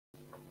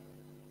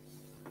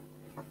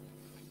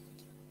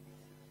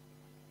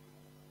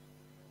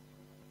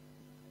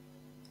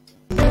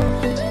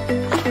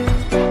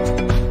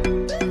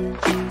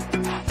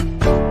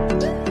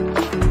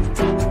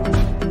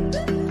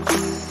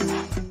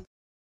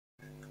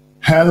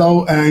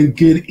Hello and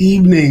good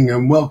evening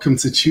and welcome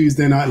to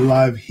Tuesday Night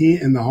Live here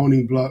in the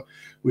Honing Block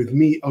with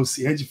me,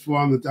 OC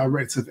Ejiofor. I'm the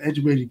Director of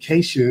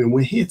Education and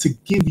we're here to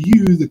give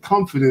you the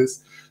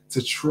confidence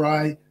to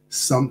try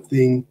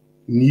something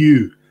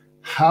new.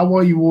 How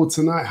are you all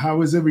tonight?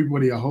 How is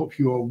everybody? I hope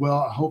you are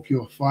well. I hope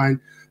you're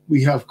fine.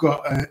 We have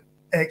got an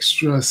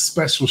extra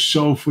special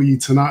show for you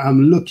tonight.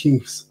 I'm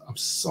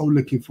so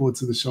looking forward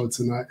to the show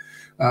tonight.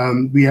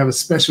 We have a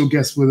special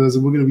guest with us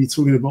and we're going to be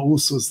talking about all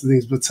sorts of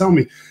things. But tell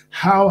me,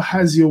 how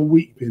has your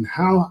week been?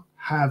 How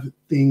have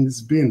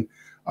things been?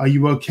 Are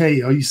you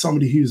okay? Are you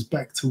somebody who's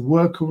back to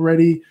work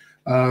already?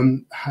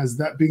 Has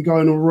that been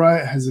going all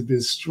right? Has it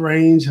been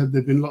strange? Have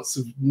there been lots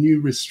of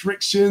new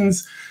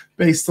restrictions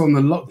based on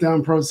the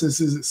lockdown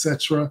processes,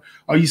 etc.?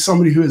 Are you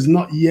somebody who has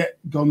not yet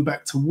gone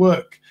back to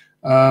work?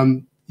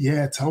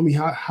 Yeah, tell me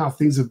how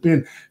things have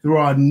been. There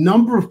are a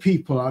number of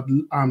people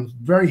I'm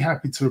very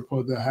happy to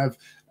report that have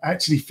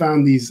actually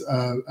found these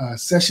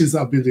sessions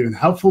that I've been doing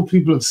helpful.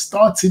 People have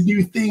started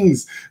new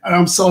things, and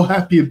I'm so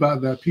happy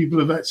about that. People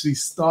have actually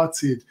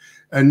started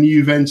a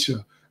new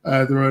venture.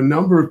 There are a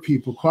number of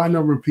people, quite a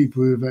number of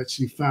people who have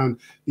actually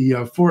found the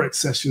Forex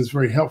sessions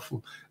very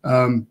helpful.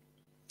 And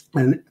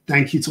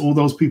thank you to all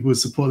those people who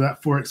support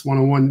that Forex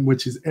 101,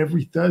 which is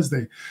every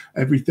Thursday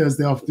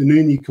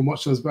afternoon. You can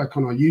watch those back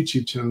on our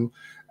YouTube channel.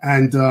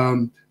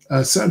 And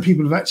certain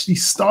people have actually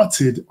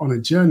started on a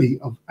journey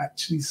of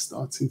actually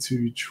starting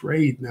to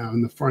trade now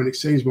in the foreign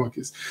exchange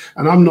markets.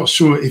 And I'm not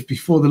sure if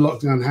before the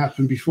lockdown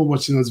happened, before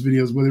watching those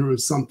videos, whether it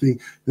was something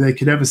that they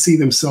could ever see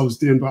themselves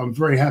doing, but I'm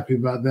very happy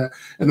about that.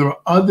 And there are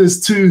others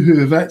too who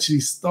have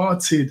actually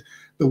started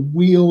the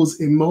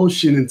wheels in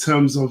motion in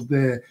terms of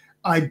their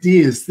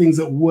ideas, things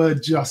that were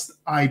just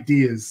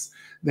ideas.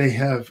 They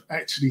have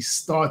actually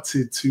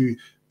started to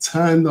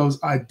turn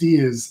those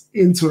ideas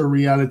into a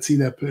reality.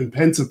 They're putting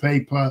pen to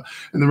paper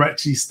and they're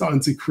actually starting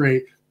to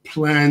create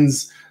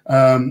plans.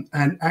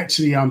 And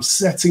actually, I'm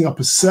setting up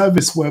a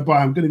service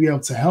whereby I'm going to be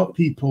able to help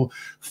people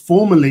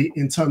formally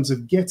in terms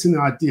of getting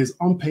ideas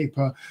on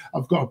paper.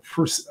 I've got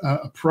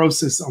a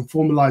process I'm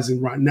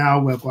formalizing right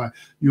now whereby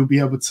you'll be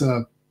able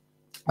to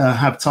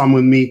have time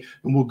with me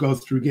and we'll go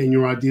through getting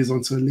your ideas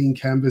onto a lean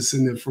canvas,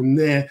 and then from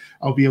there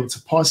I'll be able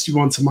to pass you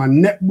on to my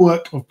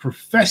network of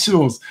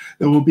professionals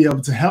that will be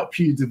able to help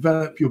you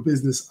develop your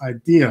business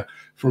idea,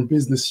 from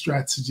business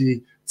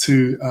strategy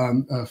to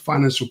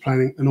financial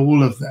planning and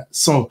all of that.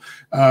 So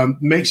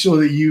make sure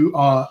that you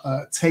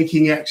are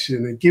taking action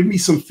and give me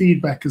some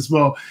feedback as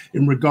well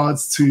in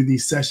regards to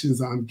these sessions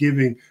that I'm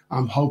giving.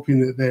 I'm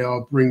hoping that they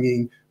are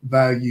bringing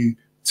value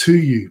to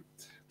you.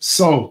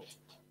 So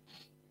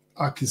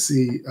I can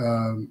see,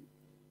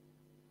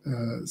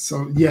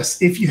 so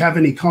yes, if you have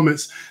any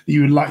comments that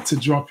you would like to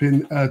drop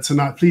in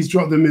tonight, please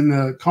drop them in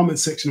the comment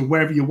section of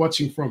wherever you're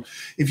watching from.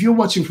 If you're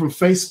watching from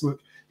Facebook,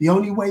 the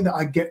only way that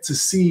I get to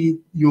see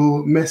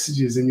your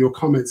messages and your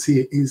comments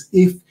here is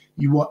if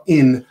you are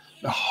in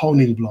the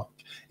Honing Block.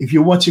 If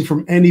you're watching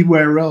from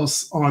anywhere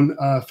else on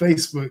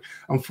Facebook,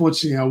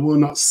 unfortunately, I will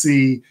not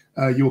see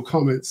your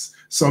comments.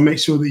 So make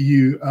sure that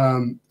you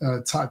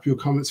type your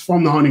comments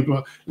from the Honing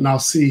Block, and I'll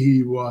see who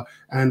you are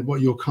and what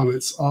your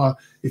comments are.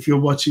 If you're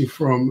watching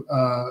from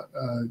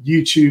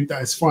YouTube,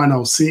 that is fine.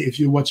 I'll see it. If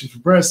you're watching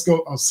from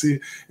Periscope, I'll see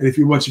it. And if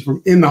you're watching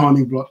from in the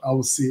Honing Block, I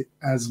will see it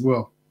as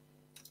well.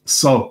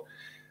 So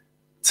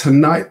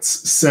tonight's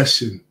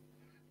session,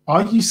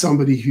 are you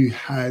somebody who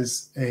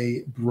has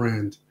a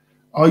brand?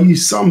 Are you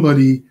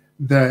somebody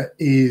that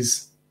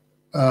is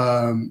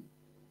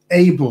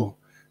able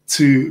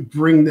to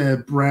bring their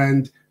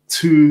brand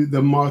to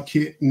the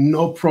market?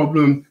 No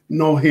problem,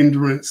 no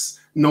hindrance,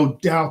 no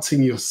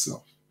doubting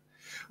yourself.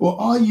 Or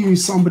are you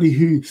somebody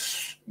who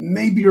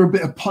maybe you're a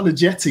bit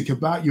apologetic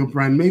about your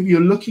brand? Maybe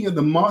you're looking at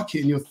the market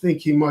and you're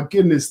thinking, my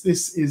goodness,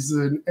 this is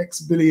an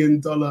X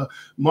billion-dollar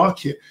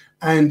market.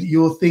 And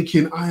you're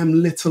thinking, I am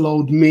little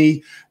old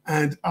me,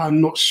 and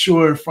I'm not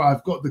sure if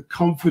I've got the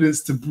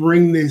confidence to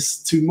bring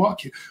this to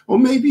market. Or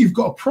maybe you've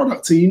got a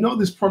product and you know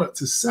this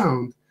product is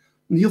sound,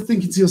 and you're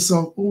thinking to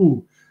yourself,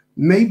 oh,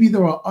 maybe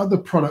there are other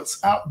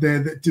products out there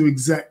that do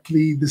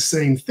exactly the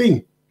same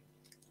thing.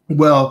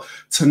 Well,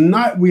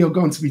 tonight we are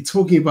going to be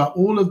talking about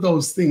all of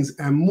those things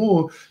and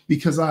more,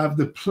 because I have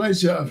the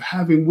pleasure of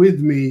having with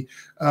me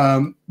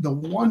the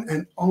one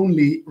and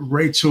only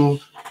Rachael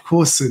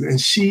Corson, and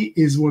she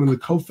is one of the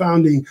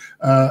co-founding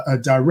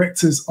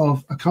directors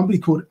of a company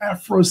called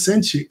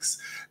Afrocenchix,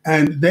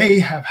 and they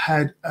have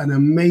had an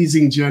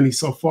amazing journey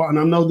so far. And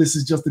I know this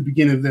is just the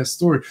beginning of their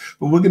story,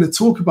 but we're going to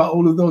talk about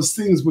all of those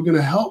things. We're going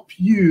to help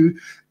you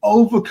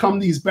overcome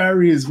these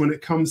barriers when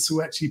it comes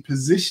to actually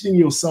positioning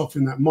yourself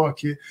in that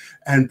market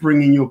and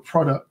bringing your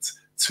product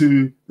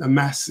to the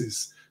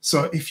masses.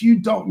 So if you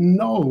don't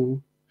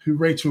know who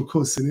Rachael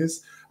Corson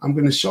is, I'm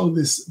going to show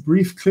this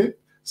brief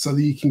clip so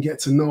that you can get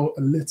to know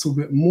a little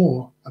bit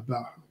more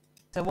about her.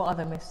 So what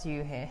other myths do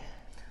you hear?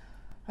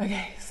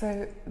 Okay,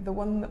 so the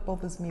one that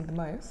bothers me the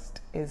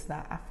most is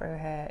that Afro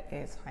hair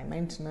is high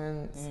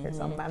maintenance, it's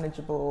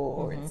unmanageable,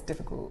 or it's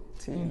difficult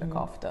to look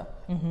after.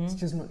 It's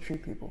just not true,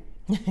 people.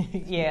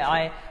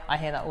 Yeah, I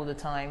hear that all the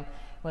time,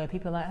 where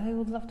people are like, I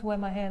would love to wear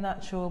my hair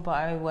natural, but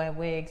I wear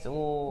wigs,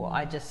 or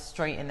I just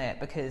straighten it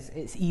because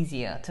it's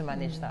easier to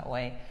manage that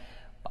way.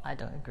 But I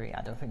don't agree.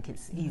 I don't think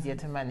it's easier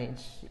to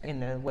manage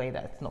in a way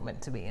that's not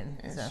meant to be in.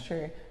 It's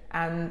true.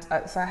 And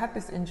so I had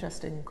this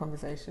interesting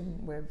conversation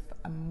with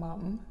a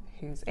mum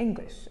who's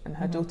English, and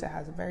her daughter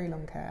has very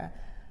long hair.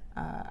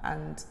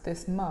 And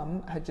this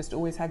mum had just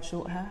always had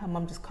short hair. Her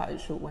mum just cut it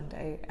short one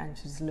day, and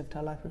she just lived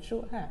her life with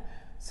short hair.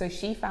 So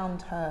she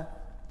found her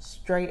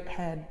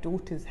straight-haired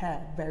daughter's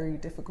hair very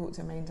difficult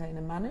to maintain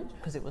and manage.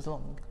 Because it was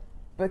long.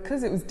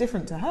 Because it was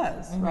different to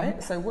hers,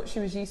 right? So what she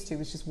was used to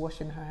was just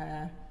washing her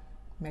hair,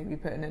 maybe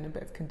putting in a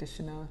bit of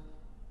conditioner,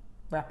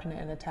 wrapping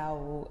it in a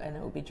towel, and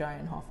it will be dry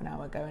in half an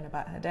hour, going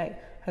about her day.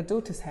 Her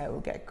daughter's hair will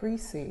get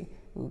greasy,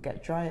 it will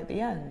get dry at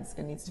the ends,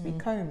 it needs to be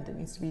combed, it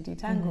needs to be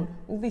detangled.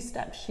 All these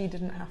steps she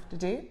didn't have to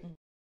do.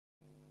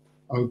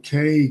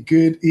 Okay,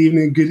 good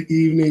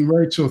evening,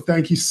 Rachel.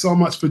 Thank you so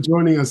much for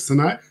joining us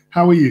tonight.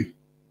 How are you?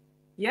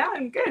 Yeah,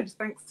 I'm good.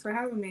 Thanks for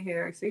having me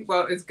here, OC.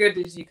 Well, as good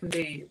as you can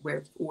be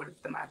with all of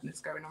the madness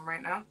going on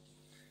right now.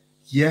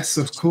 Yes,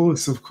 of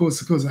course.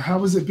 How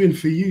has it been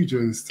for you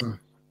during this time?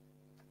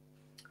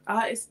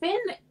 It's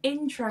been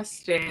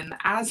interesting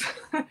as,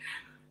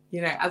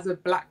 as a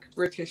Black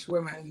British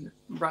woman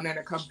running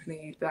a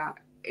company that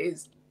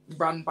is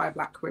run by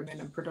Black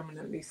women and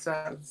predominantly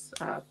serves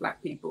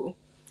Black people.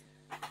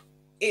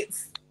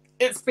 It's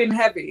been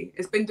heavy.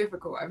 It's been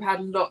difficult. I've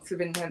had lots of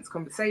intense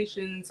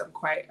conversations. I'm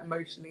quite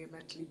emotionally and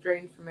mentally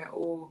drained from it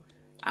all.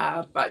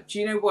 But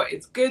do you know what?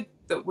 It's good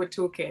that we're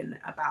talking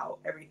about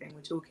everything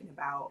we're talking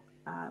about.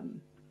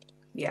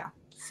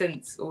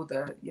 Since all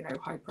the,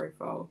 high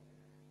profile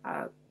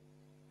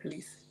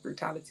police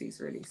brutalities,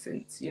 really,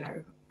 since,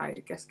 I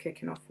guess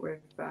kicking off with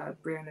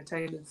Breonna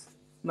Taylor's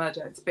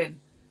murder. It's been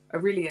a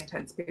really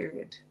intense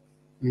period.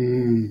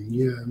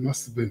 Yeah, it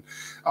must have been.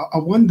 I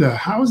wonder,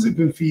 how has it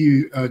been for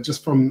you,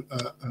 just from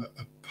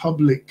a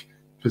public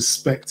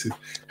perspective?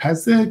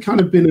 Has there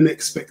kind of been an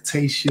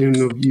expectation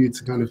of you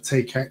to kind of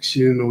take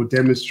action or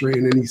demonstrate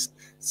in any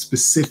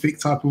specific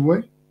type of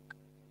way?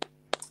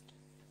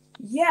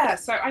 Yeah,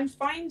 so I'm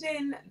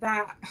finding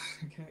that,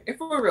 if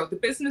we're real, the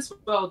business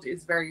world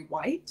is very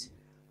white.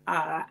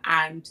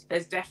 And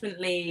there's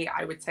definitely,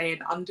 I would say, an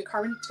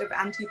undercurrent of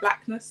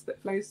anti-Blackness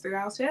that flows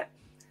throughout it.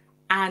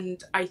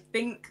 And I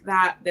think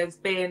that there's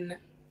been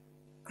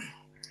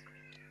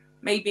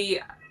maybe,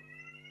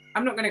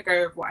 I'm not going to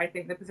go with what I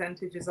think the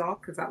percentages are,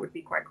 because that would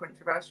be quite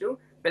controversial,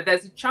 but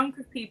there's a chunk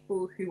of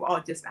people who are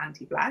just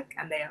anti-Black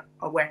and they are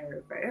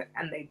aware of it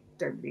and they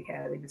don't really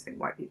care. They just think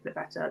white people are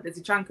better. There's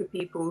a chunk of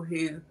people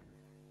who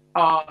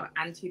are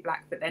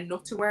anti-Black, but they're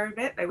not aware of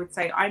it. They would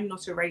say, I'm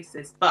not a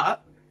racist,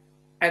 but,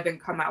 and then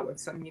come out with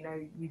some,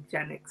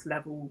 eugenics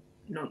level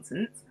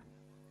nonsense.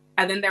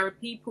 And then there are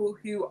people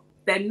who,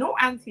 they're not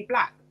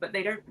anti-Black, but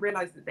they don't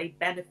realize that they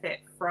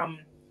benefit from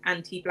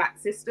anti-Black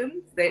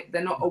systems. They're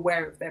not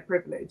aware of their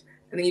privilege.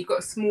 And then you've got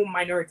a small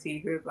minority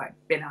who have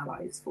been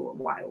allies for a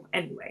while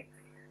anyway.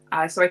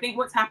 So I think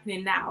what's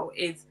happening now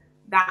is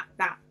that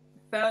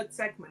third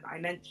segment I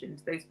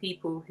mentioned, those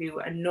people who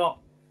are not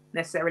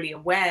necessarily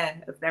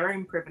aware of their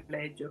own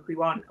privilege or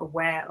who aren't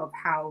aware of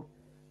how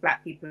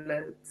Black people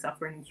are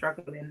suffering and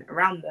struggling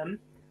around them,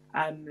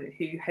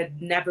 who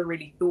had never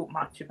really thought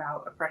much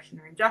about oppression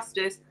or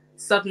injustice,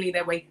 suddenly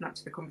they're waking up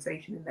to the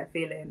conversation and they're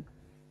feeling,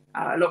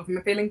 a lot of them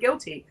are feeling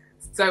guilty.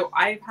 So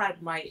I've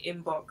had my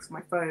inbox, my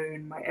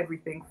phone, my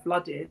everything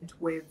flooded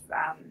with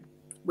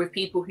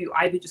people who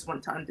either just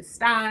want to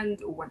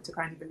understand or want to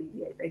kind of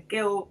alleviate their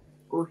guilt,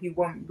 or who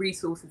want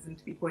resources and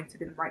to be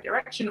pointed in the right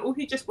direction, or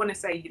who just want to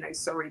say,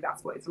 sorry,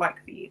 that's what it's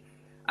like for you.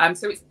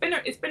 So it's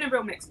been a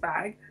real mixed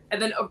bag.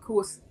 And then, of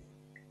course,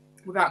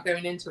 without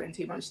going into it in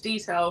too much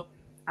detail,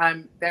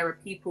 there are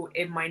people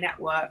in my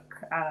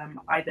network,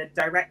 either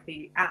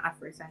directly at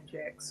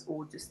Afrocenchix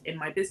or just in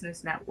my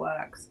business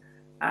networks,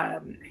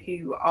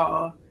 who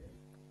are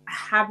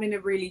having a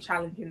really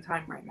challenging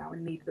time right now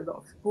and need a lot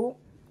of support.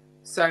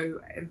 So,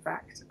 in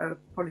fact,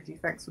 apologies,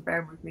 thanks for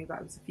bearing with me,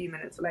 that was a few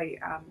minutes late.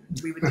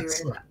 We were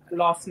doing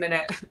last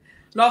minute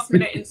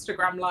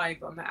Instagram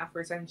live on the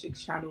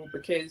Afrocenchix channel,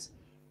 because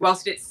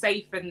whilst it's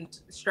safe and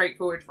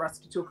straightforward for us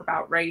to talk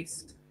about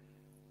race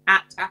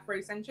at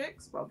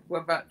Afrocenchix, well,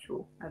 we're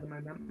virtual at the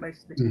moment,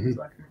 most of the team is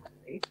working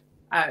remotely.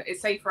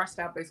 It's safe for us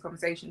to have those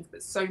conversations,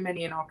 but so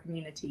many in our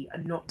community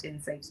are not in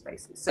safe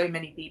spaces. So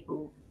many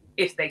people,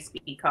 if they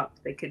speak up,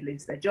 they could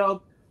lose their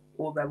job,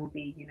 or there will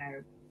be,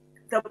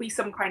 there'll be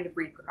some kind of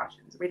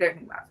repercussions. We don't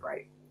think that's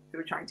right. So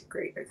we're trying to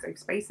create those safe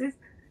spaces,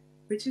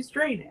 which is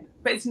draining,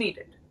 but it's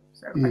needed.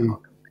 So I can't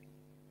complain.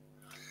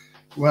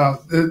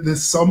 Well,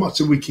 there's so much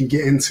that we can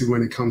get into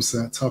when it comes to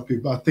that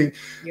topic. But I think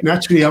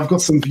naturally I've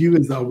got some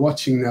viewers that are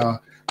watching now,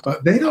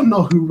 but they don't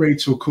know who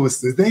Rachael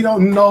Corson is. They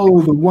don't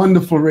know the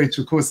wonderful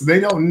Rachael Corson.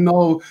 They don't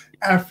know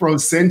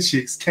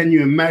Afrocenchix. Can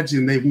you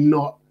imagine? They've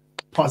not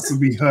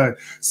possibly heard.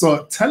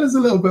 So tell us a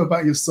little bit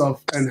about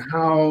yourself and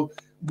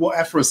what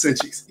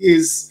Afrocenchix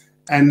is,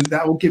 and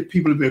that will give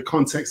people a bit of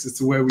context as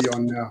to where we are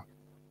now.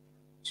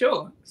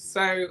 Sure.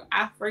 So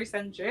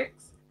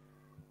Afrocenchix,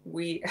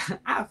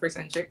 at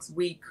Afrocenchix,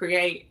 we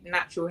create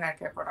natural hair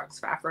care products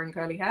for Afro and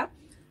curly hair.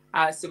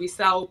 So we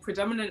sell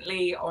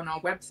predominantly on our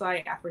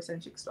website,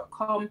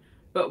 afrocenchix.com,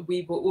 but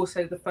we were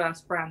also the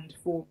first brand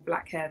for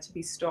black hair to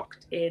be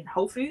stocked in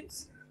Whole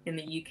Foods in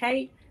the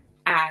UK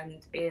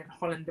and in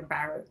Holland and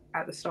Barrett.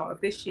 At the start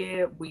of this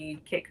year,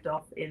 we kicked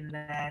off in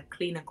their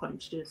Clean and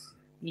Conscious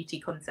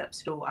beauty concept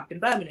store up in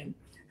Birmingham,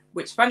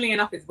 which funnily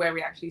enough is where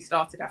we actually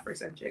started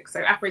Afrocenchix.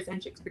 So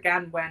Afrocenchix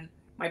began when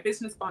my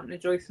business partner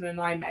Joyce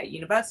and I met at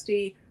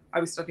university.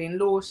 I was studying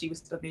law, she was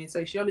studying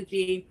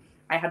sociology.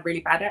 I had really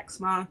bad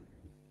eczema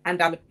and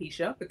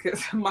alopecia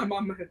because my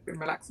mum had been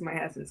relaxing my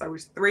hair since I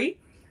was 3.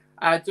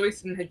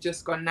 Joyce had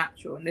just gone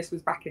natural, and this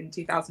was back in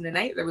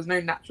 2008. There was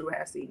no natural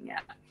hair scene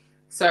yet.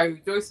 So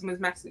Joyce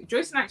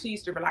actually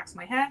used to relax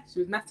my hair. She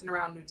was messing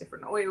around with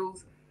different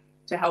oils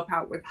to help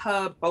out with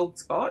her bald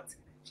spot.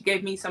 She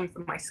gave me some for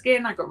my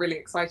skin. I got really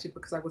excited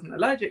because I wasn't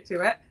allergic to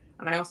it,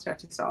 and I asked her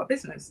to start a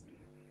business.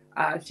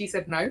 She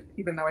said no,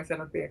 even though I said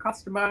I'd be a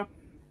customer.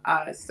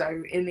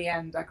 So in the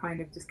end, I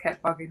kind of just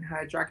kept bugging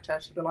her, dragged her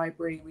to the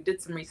library. We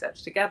did some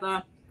research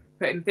together,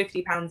 put in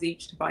 £50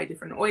 each to buy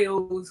different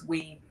oils.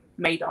 We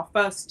made our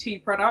first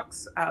 2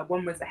 products.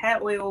 One was a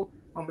hair oil,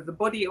 one was a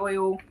body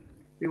oil.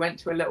 We went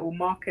to a little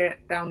market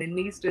down in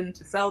Neasden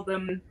to sell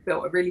them,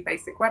 built a really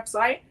basic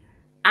website.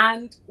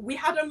 And we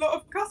had a lot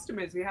of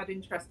customers. We had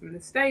interest from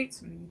the States,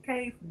 from the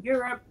UK, from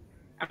Europe,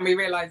 and we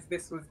realized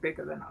this was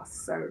bigger than us.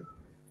 So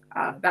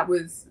that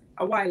was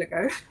a while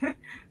ago.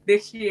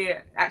 This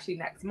year, actually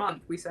next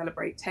month, we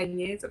celebrate 10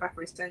 years of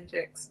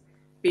Afrocenchix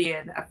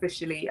being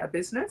officially a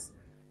business.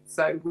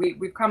 So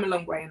we've come a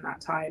long way in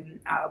that time.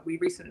 We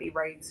recently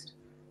raised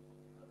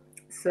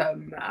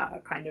some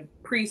kind of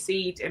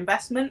pre-seed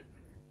investment.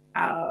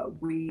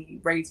 We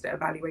raised a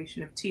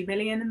valuation of 2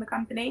 million in the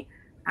company.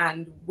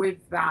 And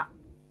with that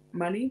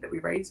money that we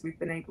raised, we've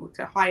been able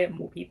to hire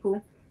more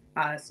people.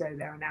 So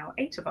there are now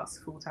 8 of us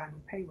full-time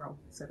on payroll.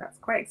 So that's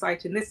quite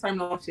exciting. This time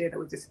last year, there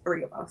were just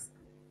 3 of us.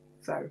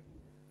 So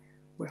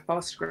we're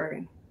fast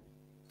growing.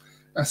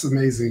 That's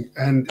amazing.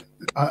 And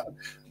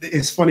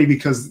it's funny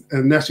because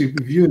naturally,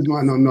 viewers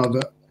might not know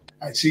that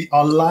actually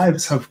our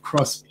lives have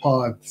crossed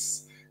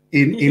paths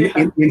in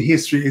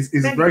history. It's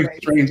very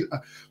strange.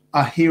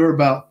 I hear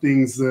about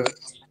things that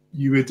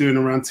you were doing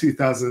around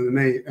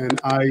 2008, and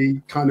I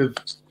kind of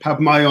have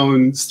my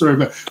own story.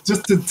 But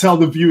just to tell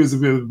the viewers a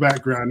bit of the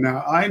background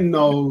now, I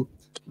know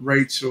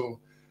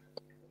Rachel.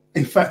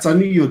 In fact, I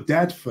knew your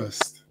dad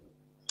first.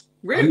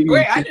 Really?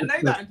 Wait, I didn't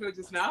know that until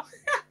just now.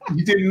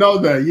 You didn't know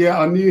that? Yeah,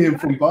 I knew him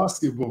from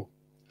basketball.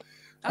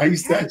 I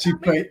used to actually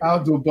play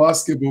outdoor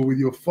basketball with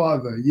your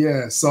father.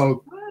 Yeah,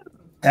 so,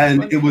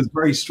 and it was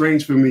very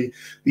strange for me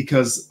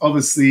because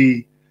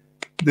obviously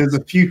there's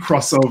a few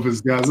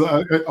crossovers, guys.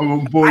 I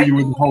won't bore you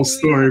with the whole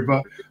story,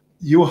 but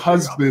your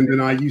husband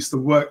and I used to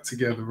work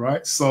together,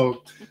 right?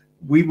 So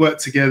we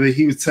worked together.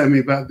 He was telling me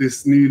about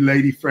this new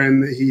lady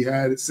friend that he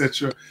had,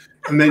 etc.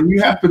 And then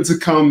you happened to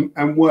come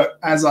and work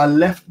as I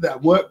left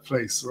that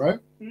workplace, right?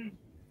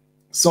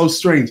 So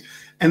strange.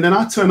 And then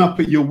I turn up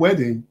at your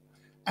wedding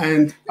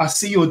and I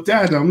see your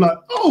dad. I'm like,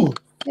 oh.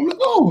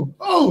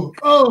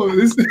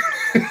 This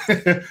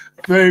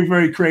very,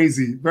 very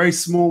crazy. Very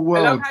small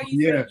world. I love how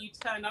you said you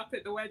turn up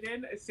at the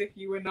wedding as if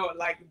you were not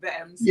like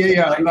them. So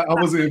Like, I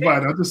wasn't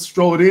invited. I just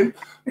strolled in.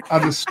 I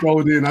just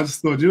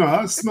thought,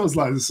 it smells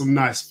like there's some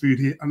nice food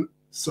here. I'm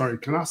sorry,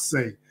 can I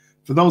say,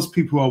 for those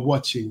people who are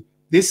watching,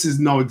 this is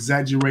no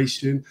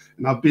exaggeration.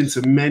 And I've been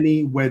to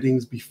many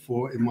weddings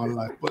before in my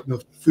life, but the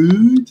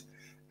food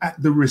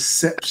at the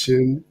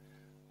reception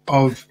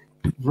of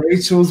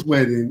Rachel's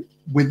wedding,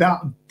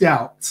 without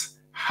doubt,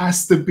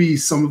 has to be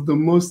some of the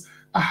most,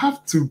 I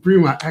have to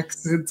bring my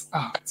accent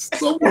out,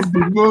 some of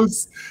the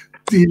most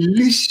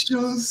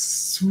delicious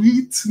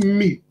sweet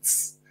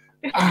meats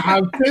I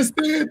have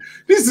tasted.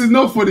 This is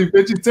not for the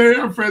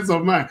vegetarian friends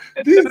of mine.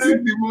 This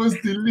is the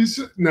most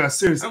delicious. No,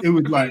 seriously, it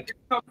was like,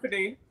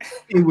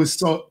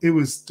 it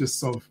was just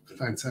so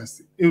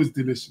fantastic. It was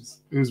delicious.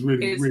 It was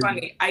really, it's really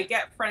funny. good. I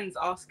get friends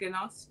asking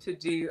us to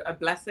do a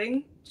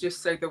blessing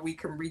just so that we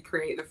can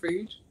recreate the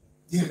food.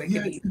 So they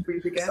can eat the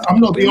food again. I'm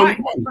not the only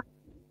one.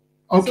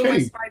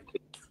 Okay.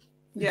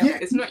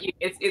 It's not you.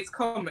 It's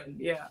common.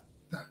 Yeah.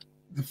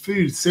 The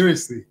food,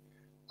 seriously,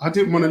 I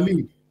didn't want to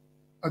leave.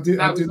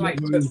 That was like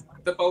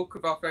the bulk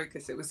of our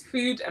focus. It was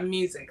food and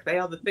music. They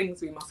are the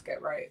things we must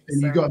get right.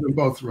 And you got them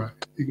both right.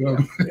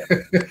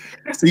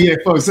 So yeah,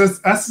 folks,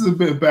 that's a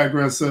bit of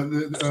background.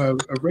 So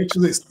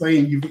Rachel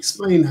you've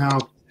explained how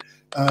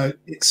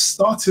it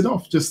started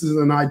off just as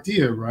an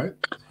idea, right?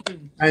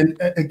 And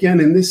again,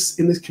 in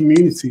this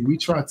community, we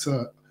try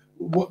to,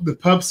 what the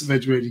purpose of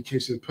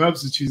education, the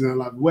purpose of choosing our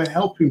life, we're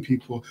helping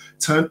people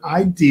turn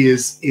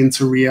ideas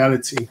into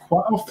reality. And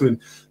quite often,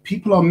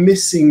 people are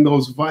missing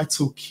those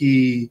vital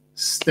key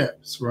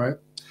steps, right?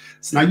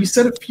 So now you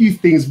said a few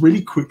things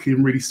really quickly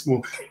and really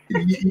small.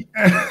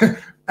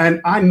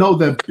 And I know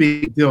they're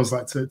big deals,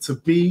 like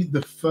to be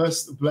the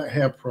first black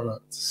hair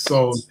product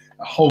sold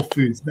at Whole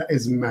Foods, that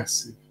is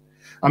massive.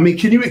 I mean,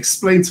 can you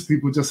explain to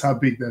people just how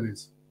big that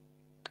is?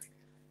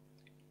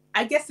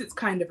 I guess it's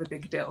kind of a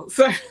big deal.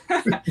 So,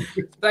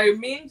 so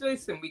me and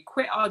Jason, we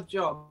quit our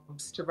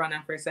jobs to run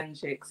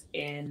Afrocenchix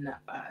in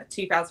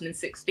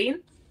 2016.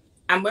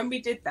 And when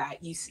we did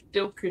that, you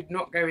still could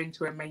not go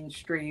into a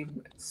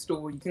mainstream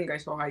store. You couldn't go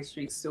to a high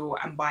street store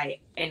and buy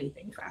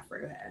anything for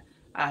Afro hair.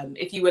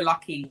 If you were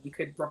lucky, you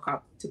could rock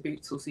up to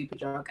Boots or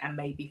Superdrug and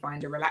maybe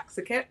find a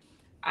relaxer kit.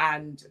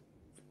 And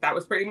that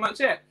was pretty much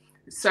it.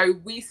 So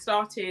we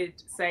started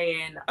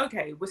saying,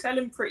 okay, we're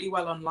selling pretty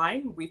well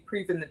online. We've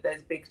proven that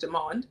there's big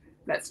demand.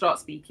 Let's start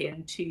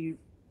speaking to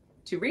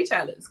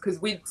retailers, because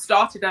we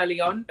started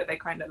early on, but they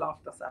kind of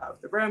laughed us out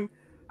of the room.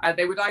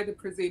 They would either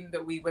presume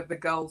that we were the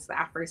girls that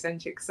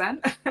Afrocenchix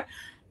sent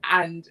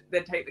and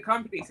then take the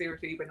company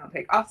seriously, but not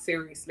take us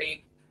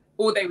seriously.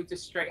 Or they would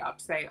just straight up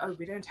say, oh,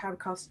 we don't have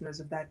customers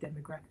of that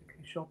demographic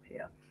who shop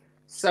here.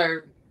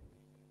 So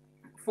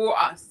for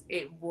us,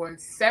 it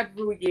was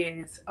several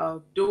years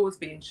of doors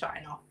being shut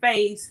in our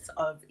face,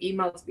 of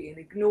emails being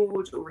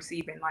ignored or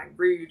receiving like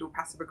rude or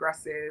passive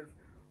aggressive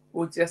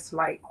or just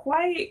like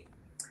quite,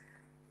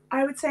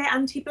 I would say,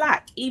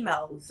 anti-Black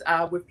emails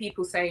with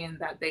people saying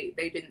that they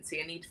didn't see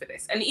a need for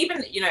this. And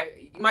even, you know,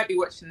 you might be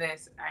watching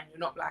this and you're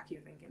not Black, you're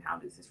thinking, how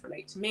does this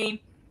relate to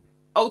me?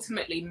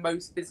 Ultimately,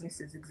 most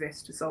businesses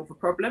exist to solve a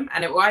problem,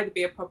 and it will either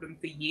be a problem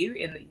for you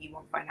in that you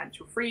want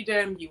financial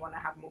freedom, you want to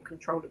have more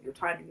control of your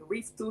time and your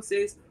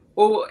resources,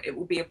 or it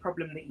will be a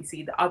problem that you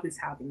see that others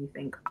have and you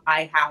think,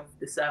 I have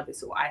the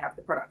service or I have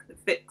the product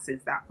that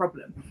fixes that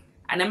problem.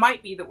 And it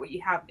might be that what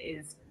you have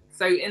is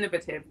so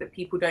innovative that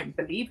people don't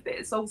believe that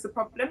it solves the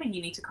problem, and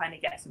you need to kind of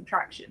get some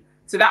traction.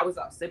 So that was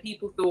us. So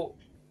people thought,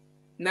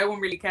 no one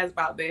really cares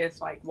about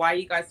this. Like, why are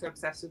you guys so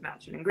obsessed with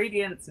natural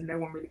ingredients? And no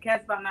one really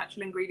cares about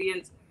natural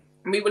ingredients.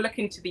 And we were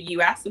looking to the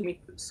US and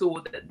we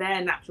saw that their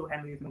natural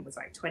hair movement was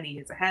like 20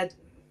 years ahead.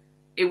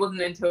 It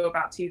wasn't until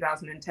about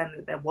 2010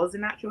 that there was a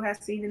natural hair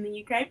scene in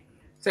the UK.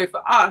 So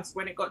for us,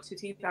 when it got to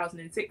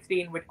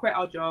 2016, we'd quit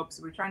our jobs.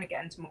 We were trying to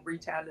get into more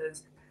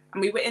retailers. And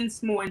we were in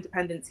small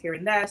independents here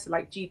and there. So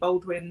like G.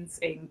 Baldwin's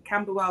in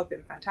Camberwell,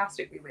 been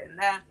fantastic. We were in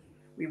there.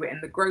 We were in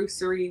the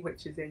grocery,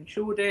 which is in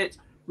Shoreditch.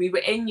 We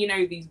were in, you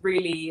know, these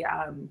really,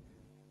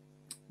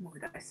 what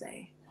would I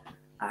say?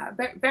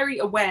 Very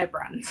aware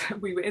brands.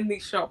 We were in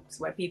these shops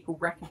where people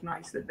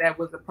recognized that there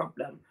was a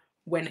problem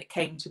when it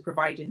came to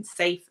providing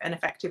safe and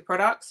effective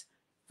products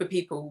for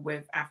people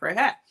with Afro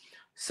hair.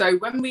 So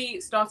when we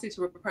started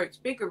to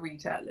approach bigger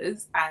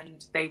retailers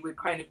and they would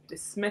kind of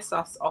dismiss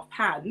us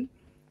offhand,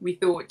 we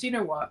thought, do you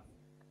know what?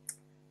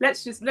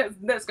 Let's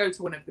go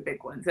to one of the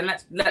big ones and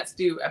let's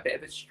do a bit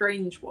of a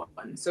strange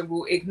one. So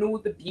we'll ignore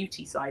the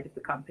beauty side of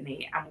the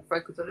company and we'll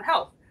focus on the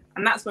health.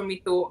 And that's when we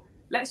thought,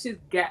 let's just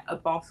get a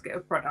basket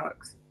of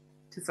products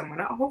to someone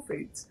at Whole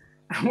Foods.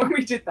 And when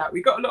we did that,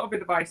 we got a lot of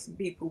advice from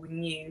people we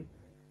knew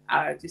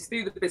just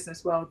through the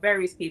business world,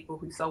 various people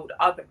who sold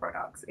other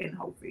products in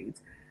Whole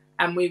Foods.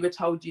 And we were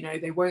told, you know,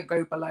 they won't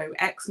go below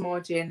X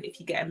margin. If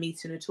you get a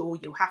meeting at all,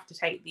 you'll have to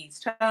take these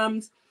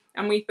terms.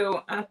 And we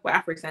thought, we're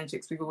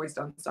Afrocenchix, we've always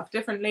done stuff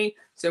differently.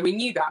 So we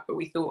knew that, but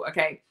we thought,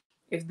 okay,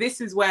 if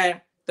this is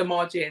where the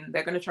margin,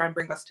 they're going to try and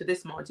bring us to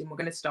this margin, we're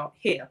going to start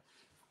here.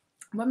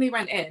 When we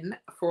went in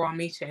for our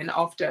meeting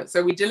after,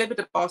 so we delivered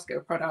a basket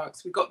of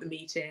products, we got the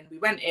meeting, we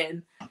went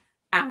in,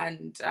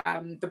 and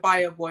the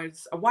buyer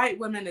was a white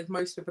woman, as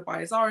most of the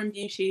buyers are in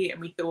beauty, and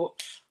we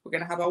thought, we're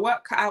going to have our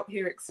work cut out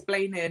here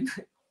explaining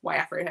why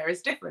Afro hair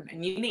is different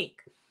and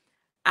unique.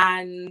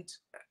 And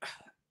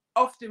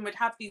often would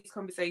have these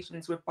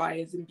conversations with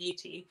buyers in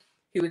beauty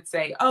who would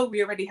say, oh,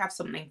 we already have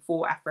something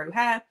for Afro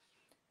hair,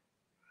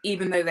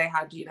 even though they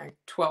had, you know,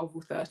 12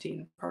 or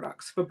 13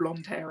 products for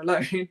blonde hair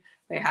alone.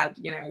 They had,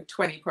 you know,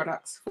 20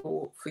 products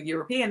for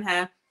European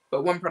hair,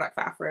 but one product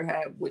for Afro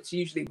hair, which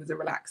usually was a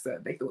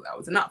relaxer. They thought that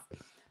was enough.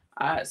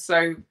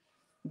 So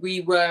we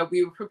were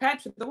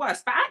prepared for the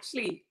worst, but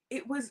actually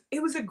it was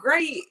a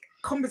great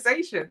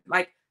conversation.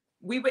 Like,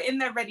 we were in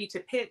there ready to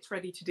pitch,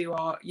 ready to do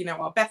our, you know,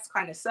 our best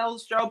kind of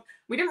sales job.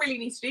 We didn't really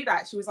need to do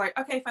that. She was like,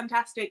 okay,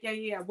 fantastic.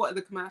 Yeah. What are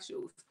the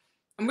commercials?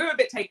 And we were a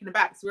bit taken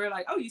aback. So we were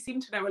like, oh, you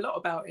seem to know a lot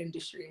about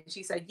industry. And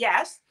she said,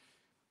 yes,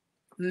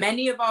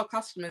 many of our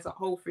customers at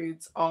Whole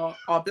Foods are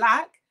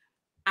Black,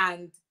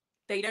 and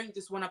they don't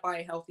just want to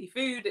buy healthy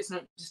food. It's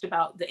not just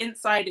about the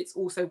inside. It's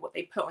also what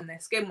they put on their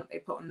skin, what they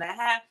put on their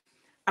hair.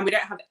 And we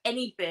don't have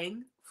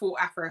anything for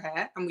Afro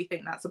hair. And we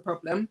think that's a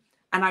problem.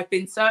 And I've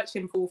been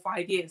searching for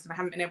 5 years and I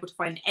haven't been able to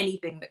find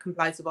anything that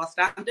complies with our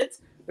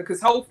standards,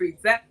 because Whole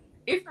Foods,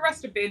 if the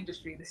rest of the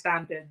industry, the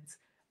standards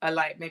are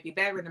like, maybe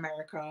they're in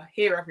America,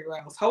 here, everywhere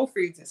else, Whole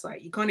Foods, it's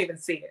like, you can't even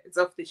see it. It's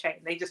off the chain.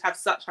 They just have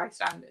such high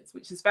standards,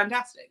 which is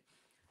fantastic.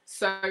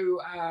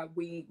 So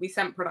we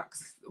sent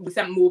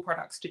more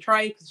products to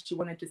try, because she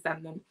wanted to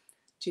send them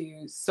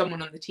to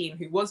someone on the team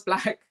who was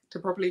Black to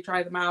properly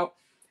try them out.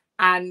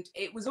 And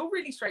it was all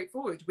really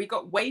straightforward. We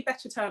got way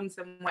better terms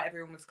than what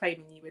everyone was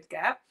claiming you would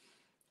get.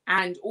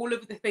 And all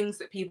of the things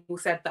that people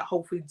said that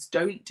Whole Foods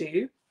don't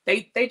do,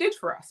 they did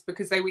for us,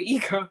 because they were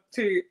eager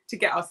to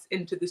get us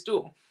into the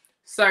store.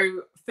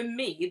 So for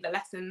me, the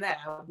lesson there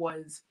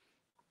was,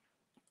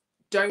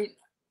 don't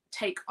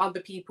take other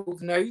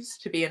people's no's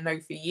to be a no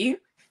for you.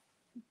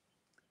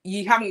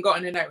 You haven't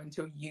gotten a no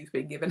until you've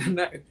been given a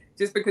no.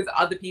 Just because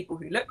other people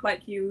who look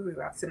like you, who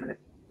have similar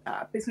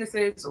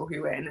businesses, or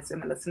who are in a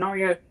similar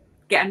scenario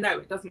get a no,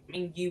 it doesn't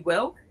mean you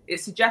will.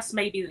 It suggests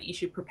maybe that you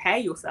should prepare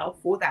yourself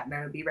for that no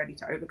and be ready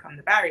to overcome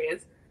the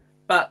barriers.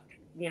 But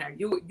you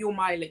know, your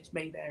mileage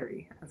may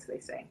vary, as they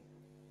say.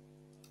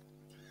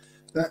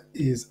 That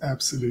is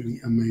absolutely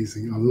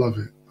amazing. I love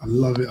it. I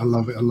love it. I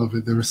love it. I love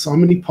it. There are so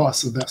many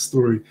parts of that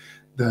story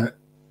that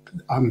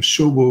I'm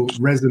sure will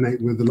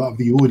resonate with a lot of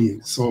the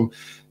audience. So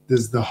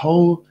there's the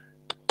whole,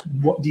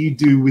 what do you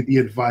do with the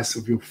advice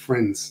of your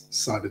friends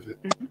side of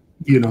it? Mm-hmm.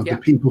 You know, the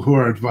people who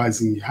are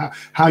advising you,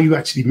 how you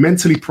actually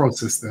mentally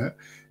process that,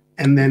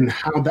 and then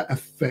how that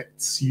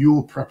affects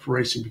your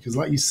preparation. Because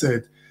like you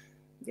said,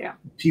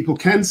 people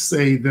can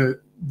say that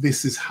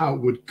this is how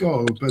it would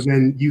go, but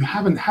then you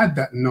haven't had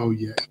that no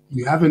yet.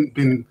 You haven't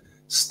been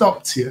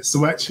stopped yet.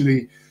 So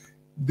actually,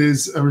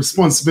 there's a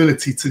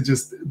responsibility to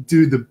just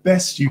do the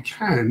best you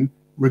can,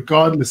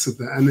 regardless of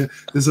that. And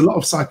there's a lot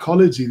of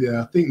psychology there.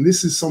 I think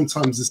this is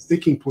sometimes a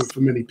sticking point for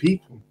many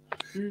people.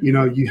 Mm-hmm. You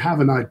know, you have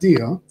an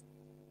idea,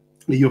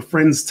 your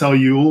friends tell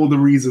you all the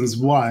reasons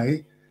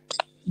why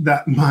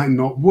that might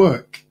not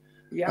work.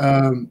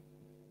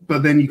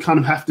 But then you kind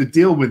of have to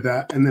deal with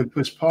that and then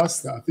push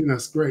past that. I think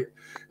that's great.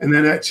 And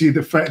then actually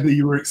the fact that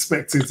you were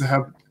expecting to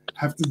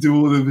have to do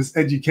all of this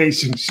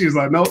education, she was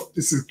like, no,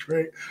 this is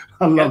great.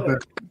 I love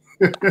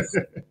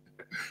that.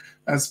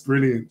 That's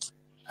brilliant.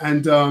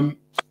 And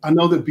I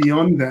know that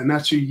beyond that,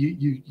 naturally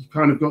you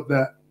kind of got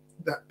that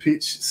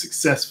pitch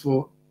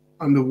successful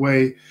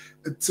underway.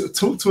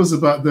 Talk to us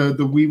about the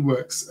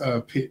WeWork's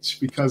pitch,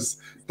 because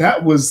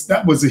that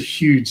was a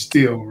huge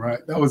deal,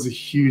 right? That was a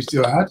huge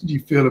deal. How did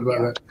you feel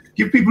about that?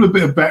 Give people a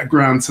bit of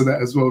background to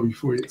that as well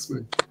before you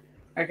explain.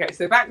 Okay,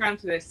 so background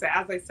to this. So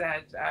as I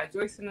said,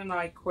 Joycelyn and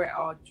I quit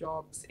our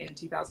jobs in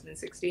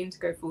 2016 to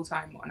go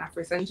full-time on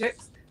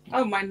Afrocenchix.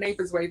 Oh, my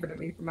neighbour's waving at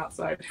me from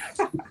outside.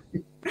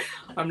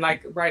 I'm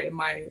like right in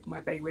my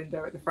bay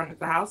window at the front of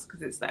the house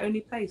because it's the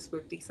only place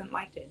with decent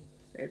lighting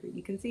so that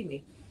you can see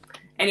me.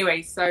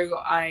 Anyway, so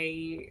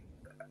I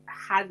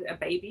had a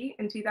baby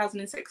in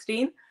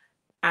 2016.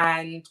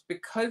 And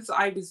because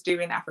I was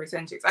doing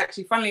Afrocenchix,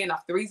 actually, funnily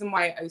enough, the reason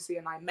why OC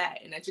and I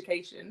met in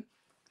education,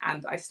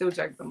 and I still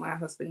joke that my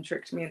husband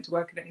tricked me into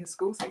working at his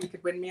school so he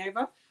could win me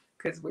over,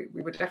 because we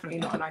were definitely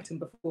not an item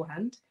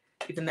beforehand,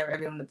 even though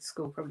everyone at the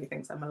school probably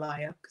thinks I'm a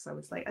liar, because I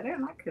was like, I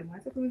don't like him. Why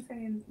is everyone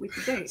saying we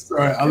should date?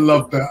 Sorry, I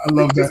love that. I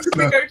love that.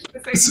 We go to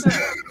the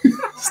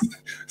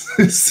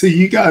same So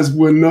you guys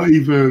were not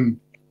even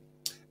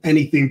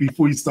anything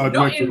before you started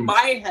working? Not in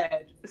my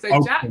head. So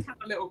Jack had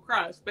a little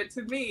crush, but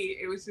to me,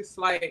 it was just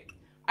like,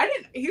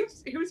 he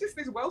was just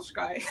this Welsh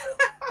guy.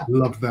 I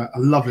love that. I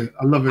love it.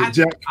 I love it. And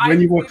Jack,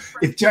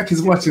 if Jack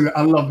is watching it,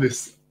 I love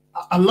this.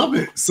 I love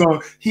it.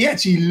 So he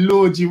actually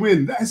lured you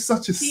in. That is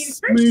such a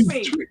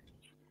smooth trick.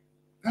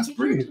 That's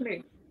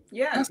brilliant.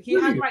 Yeah, That's he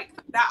had like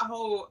that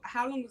whole,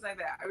 how long was I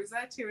there? I was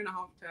there 2.5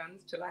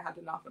 terms till I had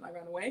enough and I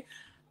ran away.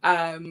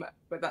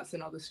 But that's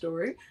another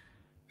story.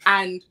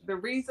 And the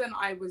reason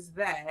I was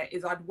there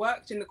is I'd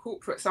worked in the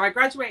corporate. So I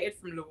graduated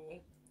from law,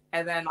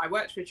 and then I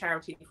worked for a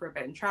charity for a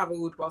bit and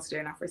travelled whilst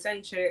doing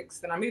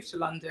Afrocenchix. Then I moved to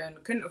London,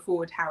 couldn't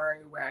afford Harrow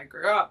where I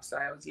grew up. So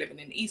I was living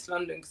in East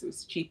London because it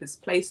was the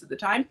cheapest place at the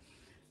time.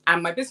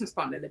 And my business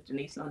partner lived in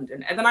East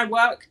London. And then I'd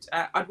worked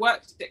at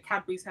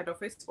Cadbury's head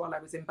office while I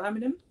was in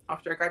Birmingham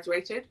after I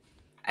graduated.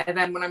 And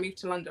then when I moved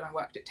to London, I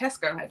worked at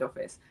Tesco head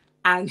office.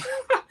 And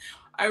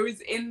I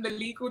was in the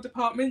legal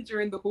department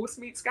during the horse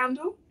meat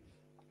scandal.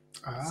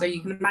 So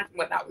you can imagine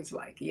what that was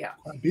like. Yeah.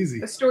 Quite busy.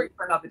 A story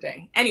for another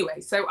day. Anyway,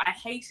 so I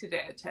hated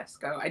it at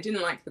Tesco. I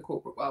didn't like the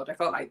corporate world. I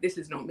felt like this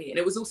is not me. And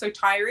it was also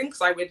tiring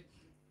because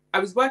I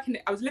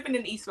was living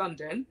in East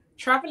London,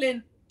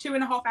 traveling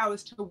 2.5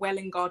 hours to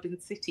Welwyn Garden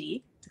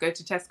City to go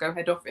to Tesco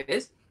head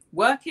office,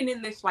 working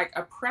in this like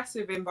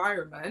oppressive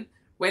environment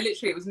where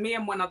literally it was me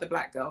and one other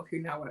black girl who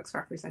now works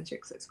for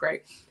Afrocenchix. So it's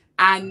great.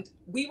 And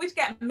we would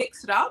get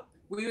mixed up.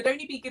 We would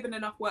only be given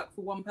enough work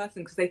for one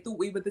person because they thought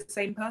we were the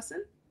same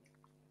person.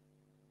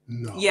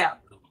 No. Yeah.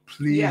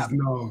 Please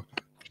no.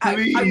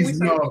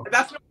 Please no.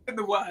 That's not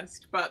the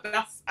worst, but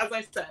that's, as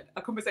I said,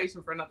 a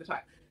conversation for another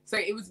time. So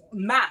it was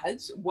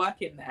mad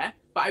working there,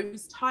 but I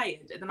was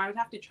tired, and then I would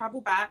have to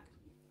travel back.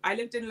 I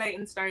lived in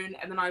Leytonstone,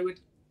 and then I would,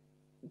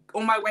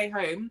 on my way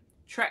home,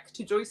 trek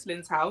to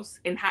Joycelyn's house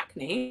in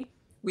Hackney.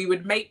 We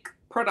would make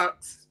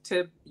products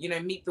to,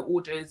 meet the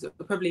orders. It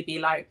would probably be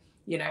like,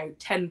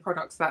 10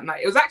 products that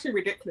night. It was actually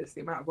ridiculous,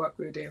 the amount of work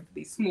we were doing for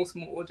these small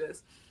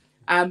orders.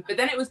 But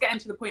then it was getting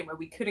to the point where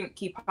we couldn't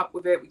keep up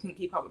with it. We couldn't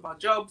keep up with our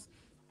jobs.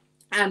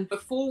 And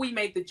before we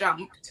made the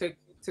jump to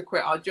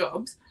quit our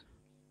jobs,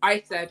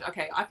 I said,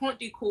 okay, I can't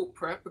do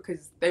corporate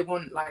because they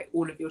want like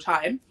all of your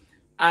time.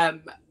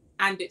 And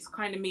it's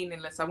kind of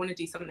meaningless. I want to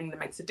do something that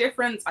makes a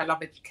difference. I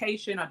love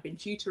education. I've been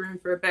tutoring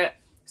for a bit.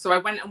 So I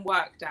went and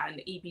worked at an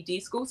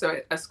EBD school,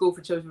 so a school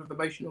for children with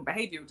emotional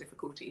behavioural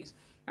difficulties.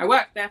 I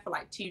worked there for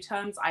like 2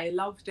 terms. I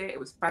loved it. It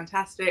was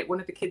fantastic. One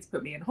of the kids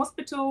put me in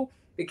hospital.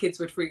 The kids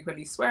would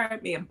frequently swear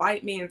at me and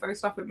bite me and throw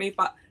stuff at me.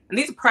 And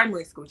these are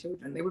primary school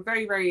children. They were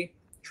very, very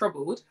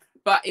troubled,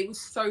 but it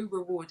was so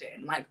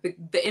rewarding. Like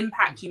the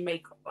impact you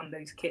make on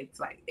those kids,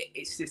 like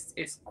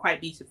it's quite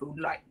beautiful.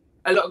 Like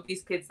a lot of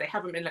these kids, they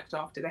haven't been looked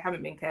after. They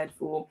haven't been cared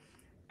for.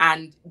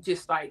 And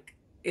just like,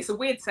 it's a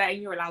weird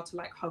saying, you're allowed to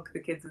like hug the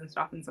kids and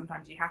stuff, and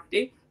sometimes you have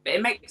to, but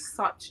it makes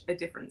such a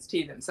difference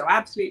to them. So I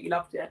absolutely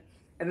loved it.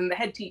 And then the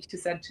head teacher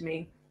said to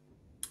me,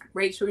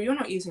 Rachel, you're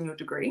not using your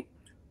degree.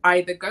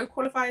 Either go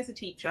qualify as a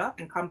teacher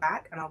and come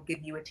back and I'll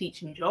give you a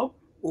teaching job,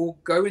 or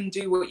go and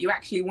do what you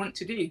actually want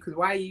to do, because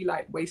why are you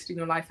like wasting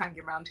your life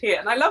hanging around here?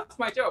 And I loved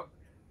my job,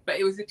 but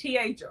it was a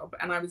TA job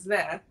and I was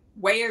there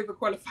way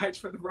overqualified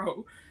for the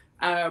role.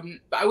 But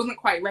I wasn't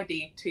quite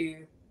ready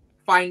to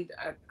find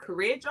a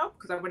career job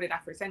because I wanted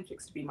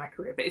Afrocenchix to be my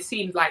career, but it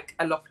seemed like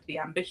a lofty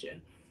ambition.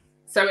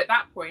 So at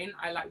that point,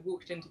 I like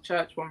walked into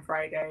church one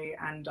Friday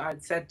and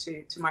I'd said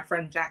to my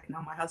friend Jack,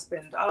 now my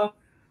husband, oh,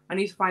 I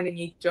need to find a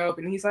new job.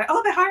 And he's like,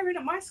 oh, they're hiring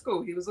at my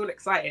school. He was all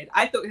excited.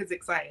 I thought he was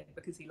excited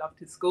because he loved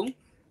his school.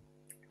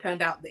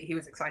 Turned out that he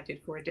was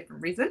excited for a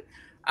different reason.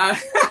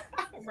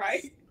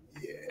 Right?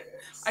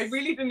 Yes. I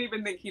really didn't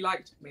even think he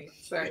liked me.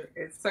 So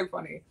it's so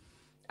funny.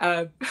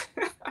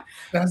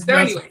 That's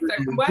anyway,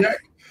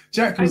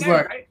 Jack was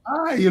like, right?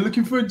 Ah, you're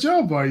looking for a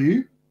job, are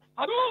you?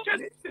 Oh,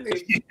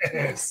 literally.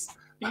 Yes.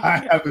 I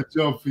have a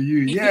job for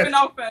you. Yes. Even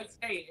our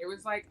first date, it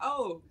was like,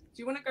 oh,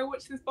 do you want to go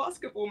watch this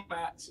basketball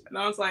match? And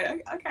I was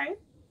like, okay.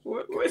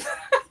 What?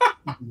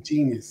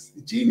 Genius.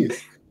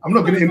 I'm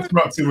not going to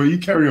interrupt you, but you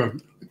carry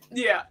on.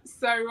 Yeah.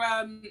 So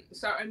I'm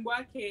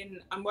working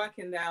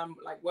there. I'm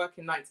like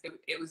working nights.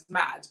 It was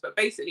mad, but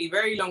basically,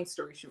 very long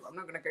story short, I'm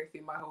not going to go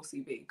through my whole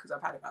CV because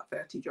I've had about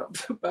 30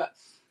 jobs. But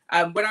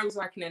when I was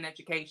working in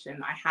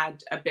education, I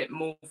had a bit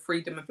more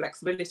freedom and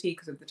flexibility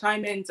because of the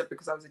timings, and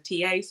because I was a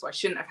TA, so I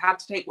shouldn't have had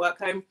to take work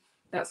home.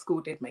 That school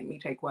did make me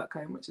take work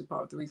home, which is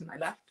part of the reason I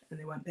left, and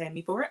they weren't paying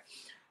me for it.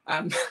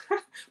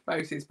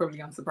 Both is probably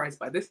unsurprised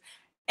by this.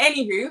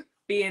 Anywho,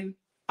 being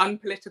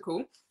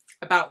unpolitical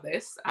about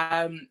this,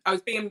 I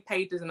was being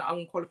paid as an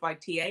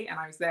unqualified TA, and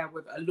I was there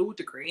with a law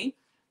degree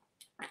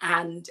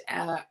and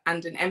an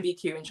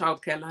MVQ in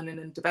childcare learning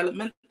and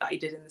development that I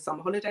did in the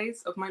summer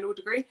holidays of my law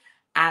degree.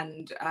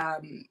 And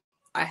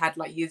I had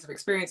like years of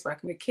experience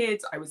working with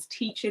kids. I was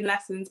teaching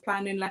lessons,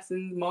 planning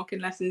lessons,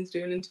 marking lessons,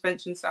 doing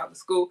interventions throughout the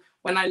school.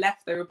 When I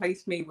left, they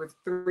replaced me with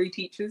 3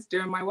 teachers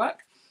doing my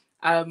work.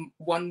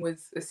 One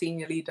was a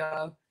senior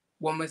leader,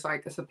 one was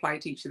like a supply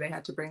teacher they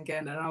had to bring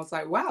in. And I was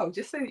like, wow,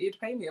 just so that you'd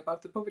pay me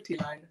above the poverty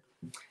line.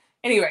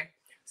 Anyway,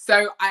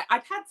 so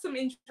I'd had some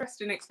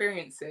interesting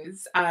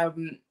experiences.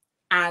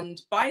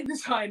 And by the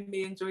time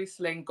me and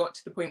Joycelyn got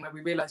to the point where we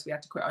realized we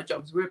had to quit our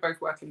jobs, we were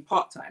both working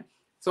part-time.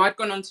 So I'd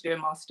gone on to do a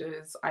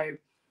master's. I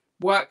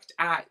worked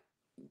at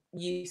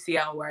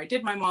UCL where I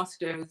did my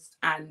master's,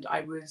 and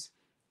I was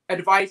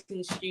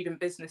advising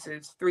student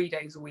businesses 3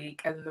 days a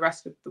week. And then the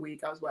rest of the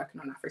week I was working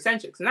on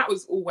Afrocenchix, and that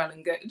was all well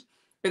and good.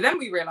 But then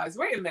we realized,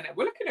 wait a minute,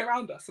 we're looking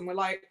around us and we're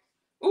like,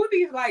 all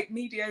these like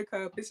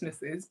mediocre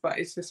businesses, but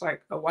it's just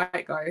like a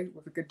white guy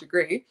with a good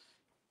degree.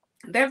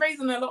 They're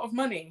raising a lot of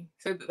money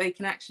so that they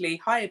can actually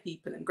hire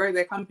people and grow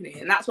their company.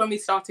 And that's when we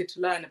started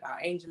to learn about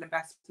angel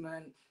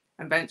investment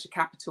and venture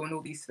capital and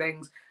all these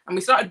things. And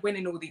we started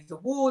winning all these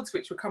awards,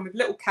 which would come with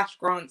little cash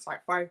grants,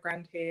 like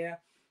 $5,000 here,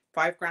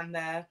 $5,000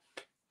 there.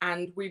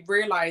 And we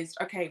realized,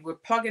 okay, we're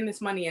plugging this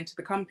money into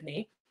the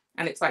company,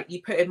 and it's like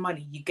you put in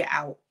money, you get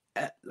out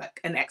like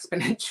an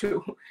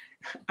exponential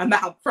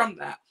amount from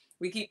that.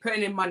 We keep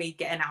putting in money,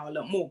 getting out a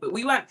lot more, but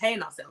we weren't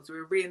paying ourselves. We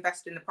were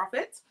reinvesting the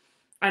profits.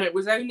 And it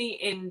was only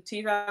in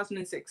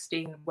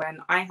 2016 when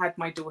I had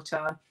my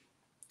daughter,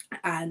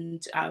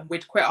 and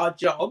we'd quit our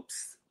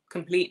jobs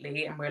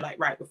completely, and we're like,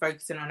 right, we're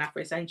focusing on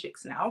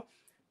Afrocenchix now.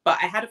 But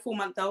I had a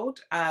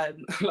 4-month-old.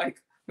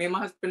 Like, me and my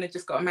husband had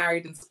just got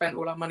married and spent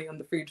all our money on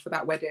the food for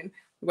that wedding.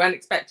 We weren't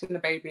expecting the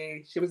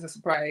baby. She was a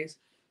surprise.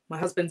 My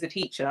husband's a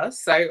teacher,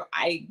 so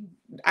I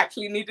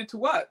actually needed to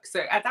work.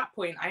 So at that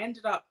point, I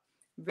ended up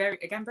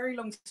very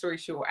long story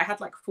short, I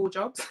had like 4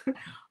 jobs.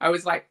 I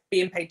was like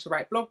being paid to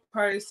write blog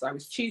posts. I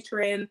was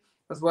tutoring. I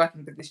was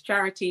working with this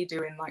charity,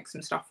 doing like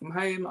some stuff from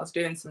home. I was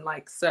doing some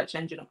like search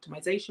engine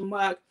optimization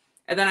work.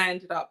 And then I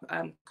ended up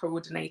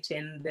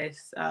coordinating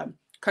this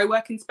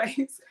co-working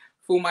space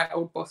for my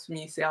old boss from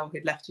UCL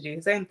who'd left to do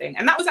his own thing.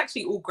 And that was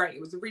actually all great.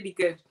 It was a really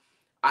good,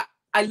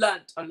 I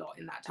learned a lot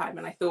in that time.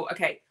 And I thought,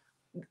 okay,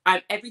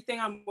 everything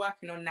I'm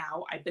working on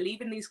now, I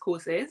believe in these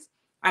courses.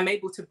 I'm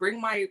able to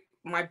bring my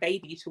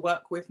baby to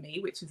work with me,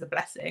 which is a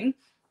blessing.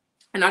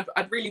 And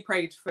I'd really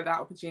prayed for that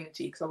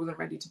opportunity because I wasn't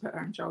ready to put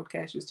her in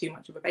childcare. She was too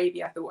much of a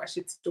baby. I thought I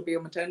should still be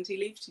on maternity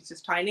leave. She's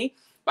just tiny.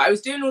 But I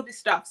was doing all this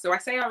stuff. So I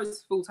say I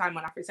was full-time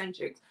on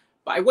Afrocenchix,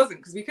 but I wasn't,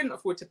 because we couldn't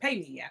afford to pay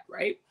me yet,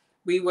 right?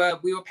 We were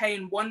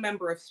paying 1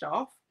 member of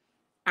staff,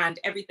 and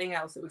everything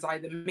else, it was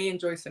either me and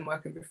Joycelyn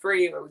working for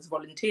free, or it was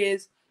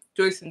volunteers.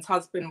 Joyce's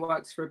husband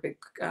works for a big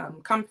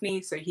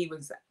company, so he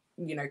was,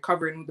 you know,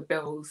 covering all the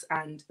bills,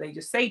 and they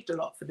just saved a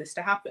lot for this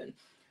to happen.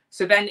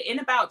 So then in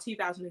about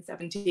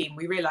 2017,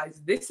 we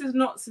realized this is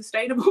not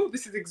sustainable,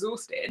 this is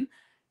exhausting,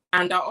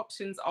 and our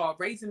options are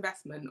raise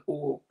investment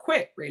or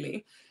quit,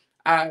 really.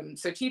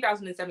 So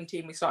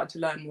 2017, we started to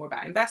learn more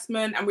about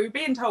investment, and we were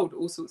being told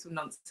all sorts of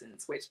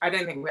nonsense, which I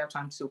don't think we have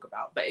time to talk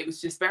about, but it was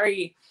just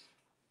very,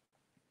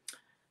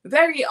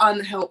 very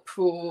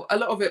unhelpful. A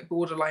lot of it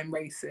borderline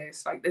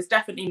racist. Like, there's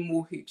definitely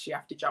more hoops you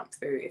have to jump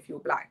through if you're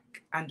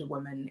Black and a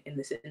woman in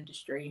this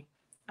industry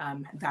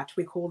that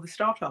we call the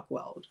startup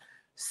world.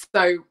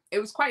 So it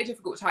was quite a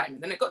difficult time.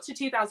 And then it got to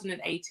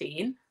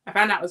 2018. I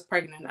found out I was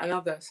pregnant,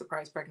 another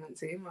surprise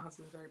pregnancy. My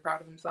husband's very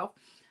proud of himself.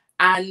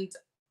 And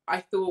I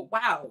thought,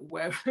 wow,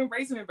 we're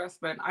raising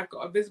investment. I've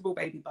got a visible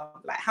baby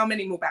bump. Like, how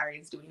many more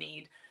barriers do we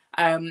need?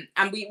 And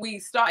we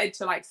started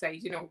to like say,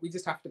 you know, we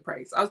just have to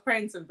pray. So I was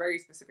praying some very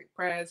specific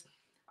prayers.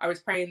 I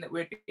was praying that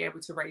we'd be able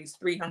to raise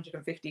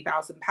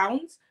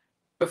 £350,000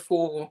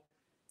 before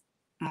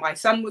my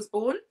son was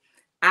born,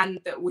 and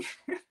that we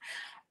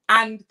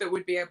and that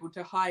we'd be able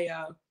to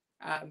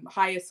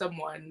hire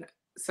someone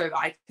so that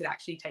I could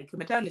actually take a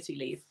maternity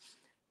leave.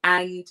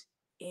 And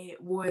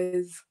it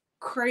was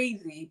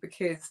crazy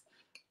because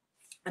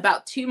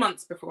about 2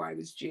 months before I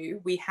was due,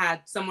 we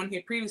had someone who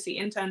had previously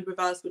interned with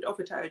us, would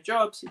offered her a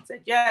job. She'd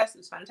said yes, it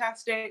was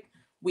fantastic.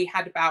 We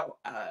had about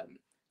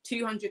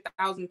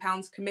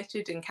 £200,000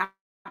 committed in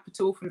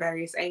capital from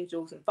various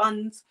angels and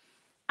funds,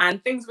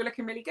 and things were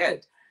looking really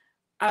good.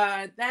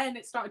 Then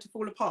it started to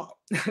fall apart.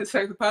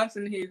 So the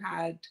person who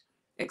had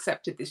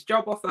accepted this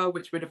job offer,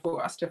 which would have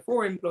brought us to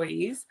 4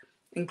 employees,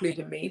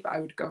 including me, but I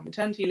would go on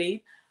maternity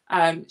leave,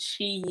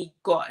 she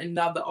got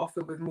another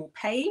offer with more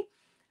pay.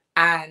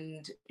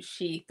 And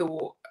she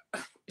thought,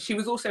 she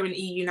was also an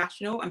EU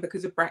national, and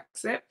because of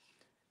Brexit,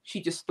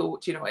 she just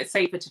thought, you know, it's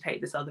safer to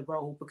take this other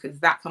role because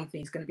that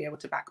company is going to be able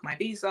to back my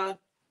visa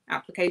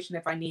application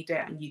if I need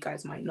it, and you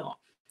guys might not.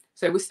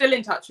 So we're still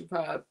in touch with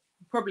her,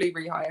 probably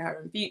rehire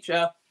her in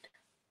future.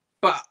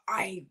 But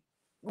I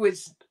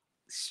was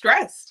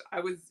stressed. I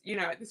was, you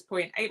know, at this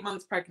point, 8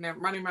 months pregnant,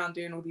 running around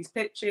doing all these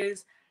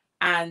pitches,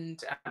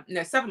 and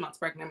 7 months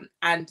pregnant.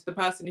 And the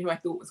person who I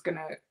thought was going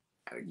to,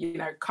 you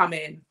know, come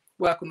in,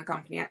 work on the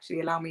company, actually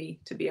allow me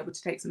to be able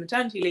to take some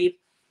maternity leave,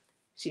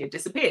 she had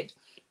disappeared.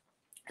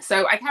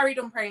 So I carried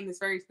on praying this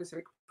very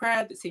specific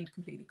prayer that seemed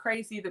completely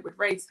crazy, that would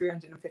raise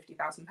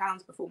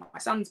 £350,000 before my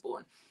son's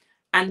born.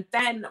 And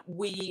then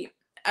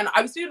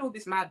I was doing all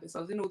this madness.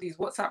 I was in all these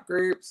WhatsApp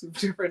groups of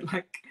different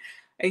like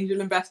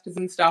angel investors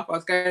and stuff. I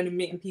was going and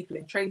meeting people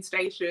in train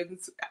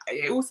stations.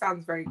 It all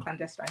sounds very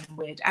clandestine and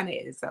weird, and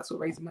it is. That's what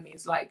raising money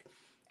is like.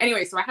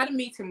 Anyway, so I had a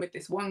meeting with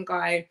this one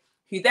guy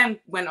who then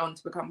went on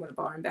to become one of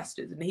our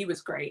investors, and he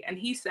was great. And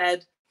he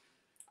said,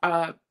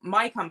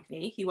 my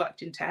company, he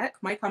worked in tech,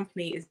 my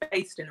company is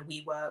based in a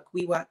WeWork.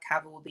 WeWork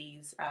have all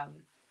these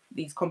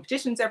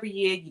competitions every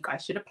year. You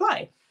guys should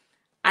apply.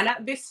 And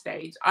at this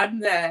stage, I'm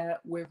there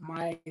with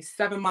my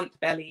 7-month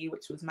belly,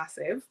 which was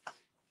massive.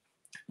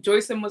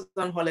 Joyson was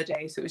on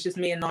holiday, so it was just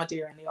me and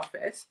Nadia in the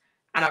office.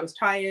 And I was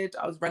tired.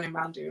 I was running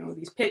around doing all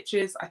these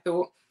pitches. I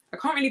thought, I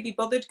can't really be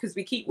bothered because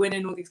we keep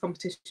winning all these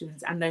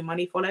competitions and no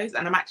money follows.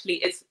 And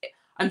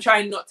I'm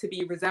trying not to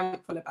be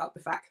resentful about the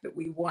fact that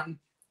we won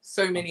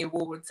so many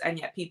awards, and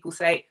yet people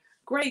say,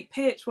 great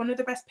pitch, one of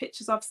the best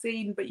pitches I've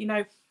seen, but you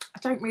know, I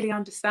don't really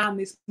understand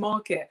this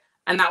market.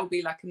 And that would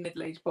be like a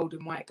middle-aged bald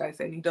and white guy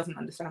saying he doesn't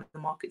understand the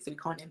market, so he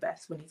can't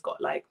invest, when he's got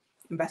like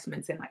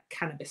investments in like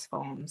cannabis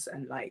farms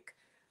and like,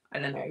 I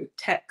don't know,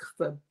 tech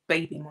for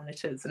baby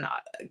monitors. And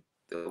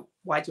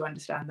why do you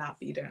understand that,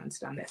 but you don't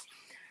understand this?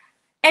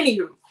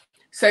 Anywho,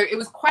 so it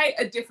was quite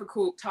a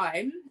difficult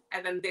time.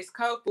 And then this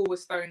curveball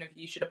was thrown of,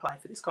 you should apply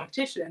for this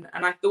competition.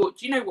 And I thought,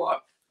 do you know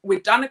what?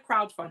 We'd done a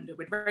crowdfunder.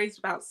 We'd raised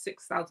about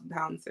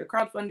 £6,000, so a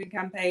crowdfunding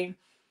campaign.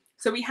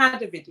 So we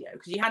had a video,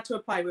 because you had to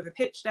apply with a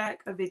pitch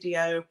deck, a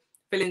video,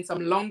 fill in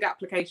some long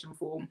application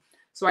form.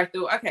 So I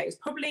thought, okay, it's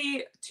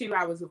probably 2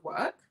 hours of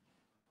work.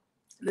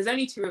 There's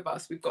only 2 of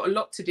us. We've got a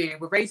lot to do.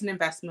 We're raising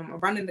investment. We're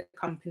running the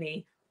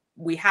company.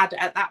 We had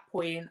at that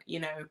point, you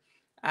know,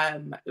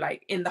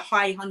 like in the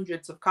high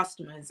hundreds of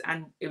customers,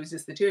 and it was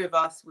just the 2 of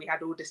us. We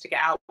had orders to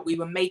get out. We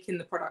were making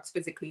the products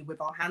physically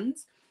with our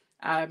hands.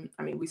 I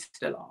mean, we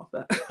still are,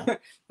 but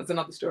that's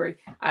another story.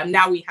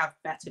 Now we have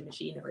better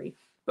machinery,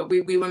 but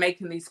we were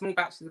making these small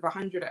batches of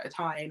 100 at a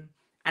time,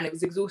 and it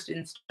was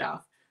exhausting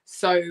stuff.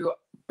 So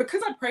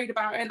because I prayed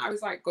about it, and I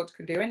was like, God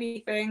can do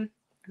anything.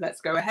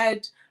 Let's go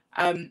ahead.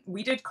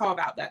 We did carve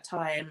out that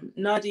time.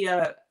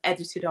 Nadia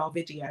edited our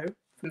video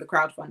from the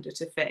crowdfunder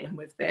to fit in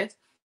with this.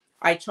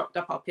 I chopped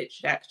up our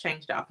pitch deck,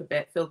 changed it up a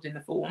bit, filled in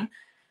the form.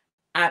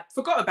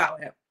 Forgot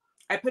about it.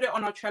 I put it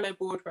on our Trello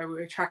board where we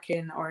were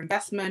tracking our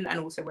investment, and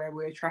also where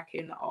we were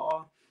tracking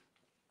our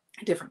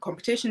different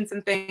competitions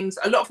and things.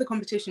 A lot of the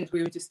competitions,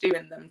 we were just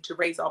doing them to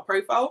raise our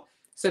profile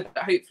so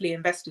that hopefully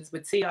investors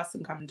would see us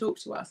and come and talk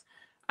to us.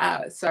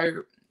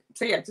 So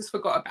yeah, just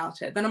forgot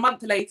about it. Then a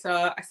month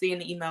later, I see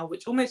an email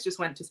which almost just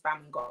went to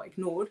spam and got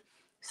ignored.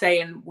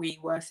 saying we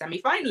were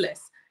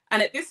semi-finalists.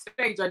 And at this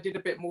stage, I did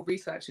a bit more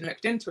research and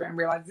looked into it and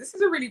realized this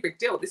is a really big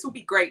deal. This will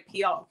be great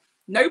PR.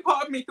 No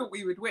part of me thought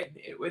we would win.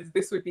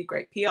 This would be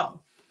great PR.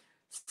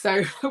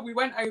 So we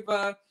went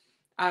over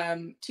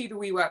to the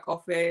WeWork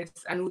office,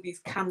 and all these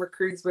camera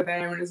crews were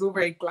there, and it was all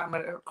very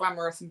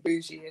glamorous and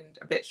bougie and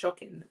a bit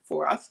shocking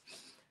for us.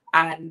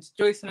 And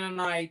Joyce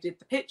and I did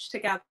the pitch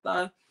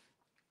together,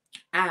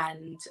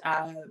 and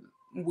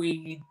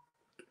we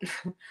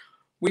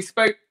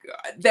spoke.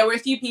 There were a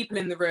few people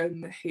in the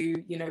room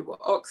who, you know, were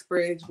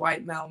Oxbridge,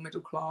 white male,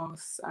 middle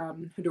class,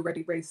 had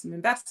already raised some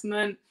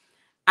investment,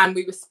 and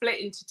we were split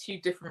into 2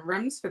 different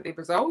rooms for the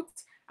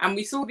results. And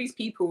we saw these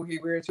people who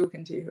we were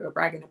talking to who were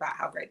bragging about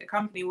how great the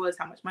company was,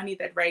 how much money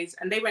they'd raised,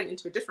 and they went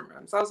into a different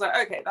room. So I was like,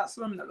 okay, that's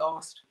the one that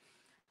lost.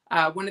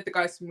 One of the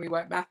guys from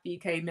WeWork, Matthew,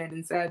 came in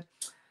and said,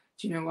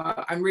 do you know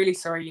what, I'm really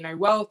sorry, you know,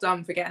 well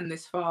done for getting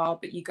this far,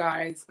 but you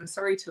guys, I'm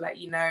sorry to let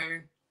you know,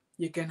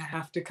 you're gonna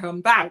have to come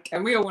back.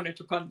 And we all wanted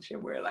to punch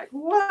him. We were like,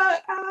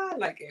 what?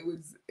 Like it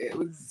was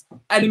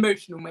an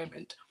emotional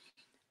moment.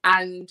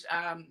 And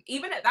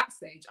even at that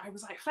stage, I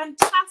was like,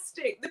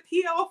 fantastic, the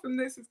PR from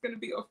this is going to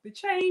be off the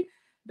chain.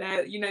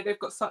 You know, they've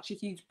got such a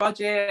huge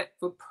budget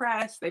for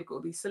press. They've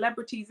got these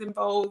celebrities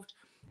involved.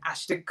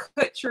 Ashton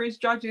Kutcher is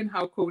judging.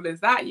 How cool is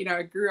that? You know,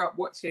 I grew up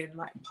watching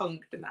like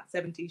Punk'd and that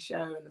 70s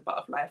show and the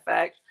Butterfly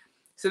Effect.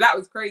 So that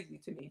was crazy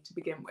to me to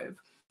begin with.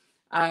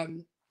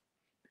 And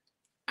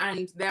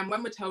then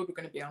when we're told we're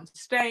going to be on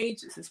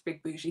stage, it's this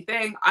big bougie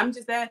thing. I'm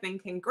just there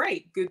thinking,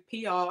 great, good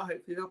PR. Hopefully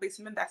there'll be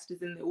some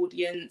investors in the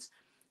audience.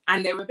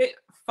 And they were a bit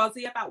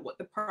fuzzy about what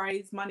the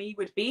prize money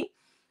would be.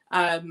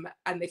 And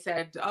they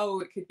said, oh,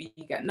 it could be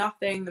you get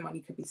nothing. The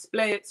money could be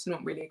split. It's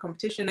not really a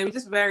competition. They were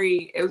just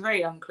it was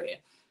very unclear.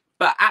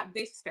 But at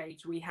this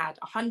stage, we had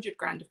 100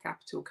 grand of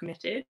capital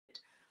committed.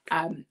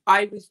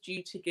 I was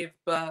due to give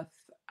birth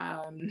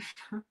on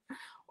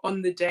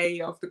the day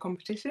of the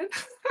competition.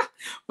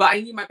 But I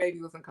knew my baby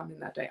wasn't coming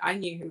that day. I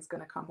knew he was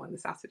going to come on the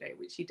Saturday,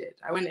 which he did.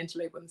 I went into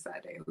labour on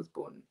Saturday. He was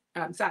born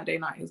Saturday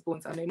night. He was born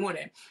Sunday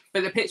morning.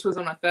 But the pitch was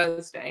on a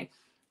Thursday.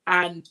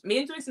 And me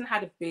and Joyce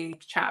had a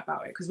big chat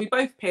about it because we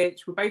both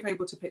pitch. We're both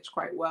able to pitch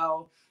quite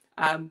well.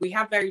 We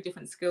have very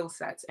different skill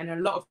sets in a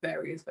lot of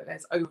areas, but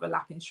there's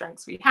overlapping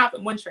strengths we have.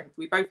 And one strength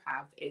we both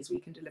have is we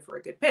can deliver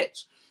a good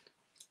pitch.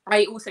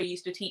 I also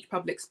used to teach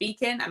public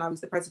speaking, and I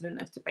was the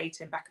president of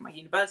debating back at my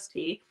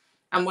university.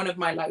 And one of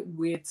my like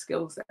weird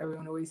skills that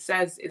everyone always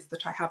says is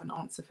that I have an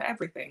answer for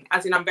everything.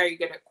 As in, I'm very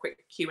good at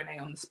quick Q&A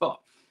on the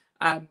spot.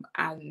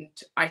 And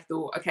I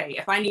thought, okay,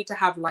 if I need to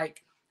have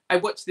like, I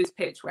watched this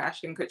pitch where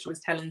Ashton Kutcher was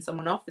telling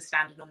someone off for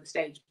standing on the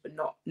stage but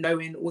not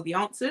knowing all the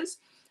answers.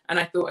 And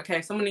I thought,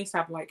 okay, someone needs to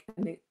have like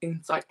an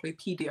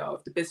encyclopedia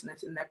of the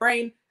business in their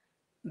brain.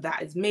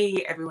 That is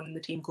me. Everyone in the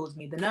team calls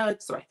me the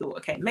nerd. So I thought,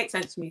 okay, it makes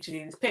sense for me to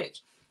do this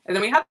pitch. And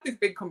then we had this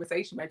big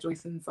conversation where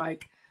Joyce's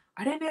like,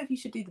 I don't know if you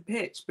should do the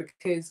pitch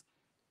because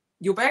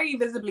you're very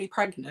visibly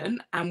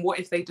pregnant. And what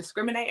if they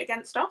discriminate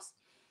against us?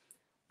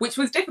 Which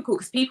was difficult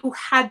because people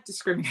had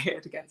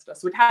discriminated against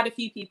us. We'd had a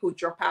few people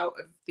drop out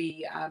of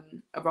the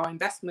of our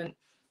investment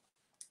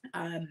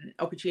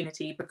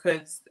opportunity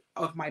because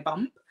of my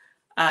bump.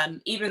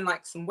 Even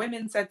like some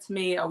women said to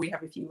me, oh, we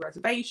have a few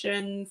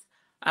reservations.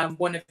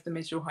 One of them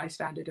is your high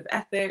standard of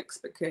ethics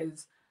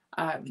because,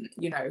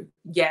 you know,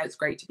 yeah, it's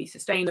great to be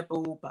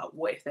sustainable, but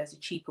what if there's a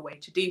cheaper way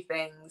to do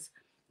things?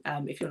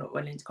 If you're not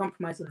willing to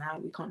compromise on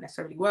that, we can't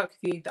necessarily work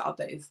with you. The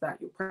other is that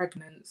you're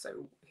pregnant,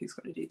 so who's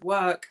going to do the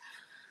work?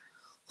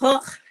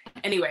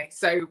 Anyway,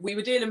 so we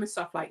were dealing with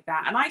stuff like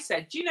that. And I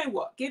said, do you know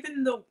what?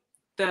 Given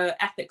the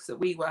ethics that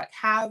WeWork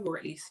have, or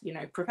at least, you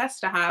know, profess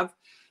to have,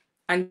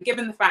 and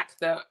given the fact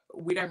that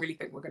we don't really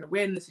think we're going to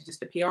win, this is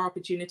just a PR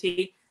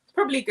opportunity, it's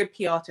probably a good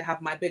PR to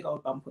have my big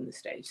old bump on the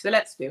stage. So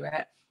let's do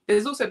it.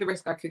 There's also the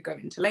risk I could go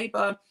into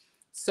labour.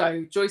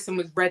 So Joyce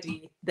was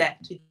ready there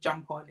to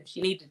jump on if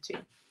she needed to.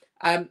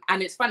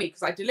 And it's funny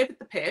because I delivered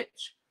the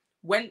pitch,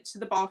 went to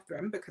the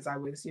bathroom because I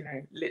was, you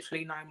know,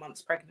 literally 9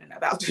 months pregnant,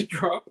 about to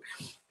drop.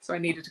 So I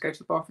needed to go to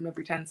the bathroom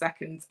every 10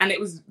 seconds. And it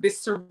was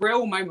this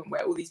surreal moment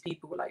where all these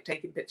people were like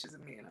taking pictures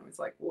of me. And I was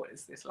like, what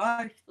is this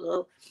like?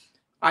 Well,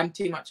 I'm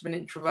too much of an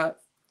introvert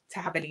to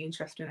have any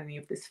interest in any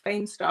of this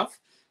fame stuff.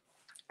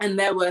 And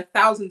there were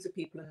thousands of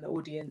people in the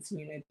audience, and,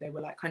 you know, they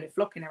were like kind of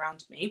flocking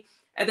around me.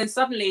 And then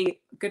suddenly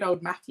good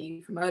old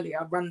Matthew from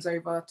earlier runs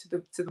over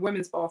to the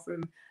women's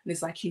bathroom and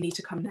is like, you need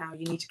to come now.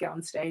 You need to get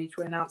on stage.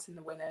 We're announcing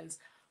the winners.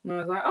 And I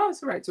was like, oh,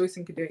 it's all right. Joyce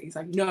can do it. He's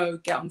like, no,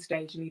 get on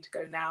stage. You need to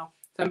go now.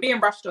 So I'm being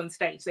rushed on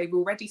stage. They've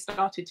already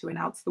started to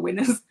announce the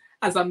winners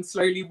as I'm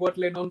slowly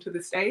waddling onto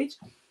the stage.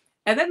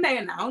 And then they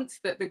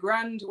announced that the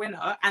grand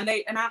winner, and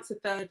they announced a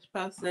third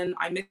person.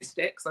 I missed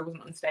it because I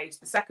wasn't on stage.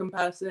 The second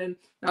person, and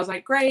I was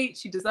like, great,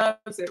 she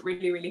deserves it.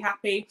 Really, really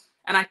happy.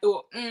 And I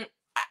thought,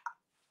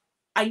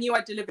 I knew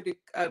I delivered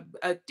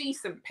a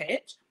decent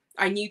pitch.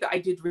 I knew that I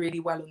did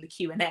really well on the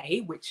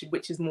Q&A,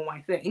 which is more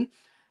my thing.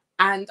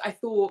 And I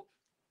thought,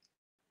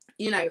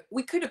 you know,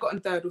 we could have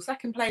gotten third or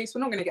second place. We're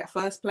not going to get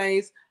first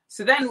place.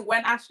 So then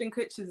when Ashton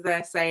Kutcher's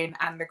there saying,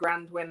 and the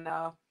grand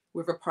winner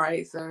with a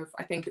price of,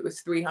 I think it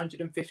was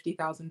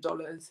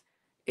 $350,000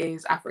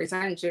 is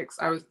Afrocenchix.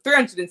 I was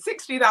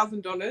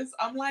 $360,000.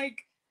 I'm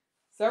like,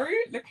 sorry,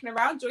 looking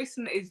around,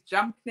 Joyson is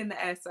jumping in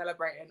the air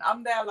celebrating.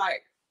 I'm there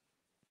like,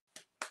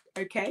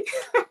 okay,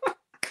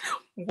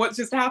 what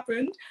just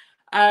happened?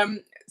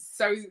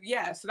 So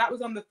yeah, so that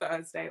was on the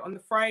Thursday. On the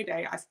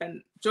Friday,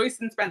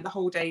 Joyson spent the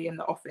whole day in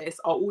the office.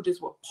 Our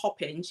orders were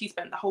popping. She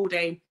spent the whole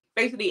day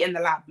basically in the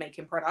lab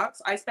making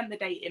products. I spent the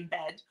day in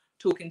bed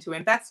talking to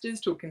investors,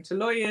 talking to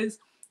lawyers.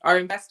 Our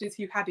investors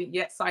who hadn't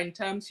yet signed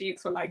term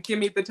sheets were like, give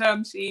me the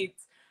term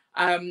sheets.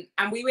 And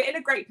we were in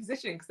a great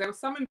position because there were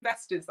some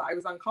investors that I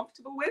was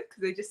uncomfortable with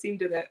because they just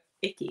seemed a bit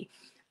icky.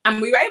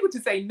 And we were able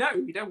to say, no,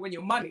 we don't want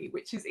your money,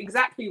 which is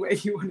exactly where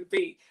you want to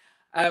be.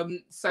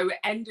 So it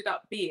ended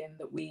up being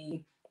that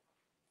we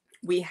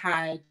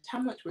had, how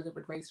much was it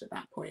raised at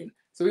that point?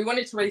 So we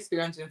wanted to raise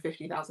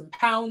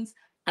 £350,000.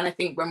 And I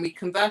think when we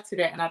converted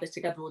it and added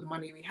together all the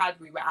money we had,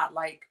 we were at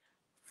like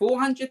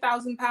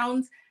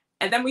 £400,000.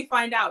 And then we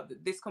find out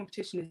that this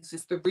competition is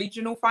just the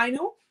regional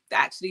final,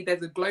 that actually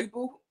there's a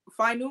global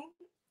final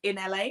in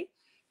LA.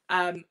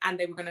 And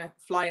they were going to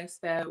fly us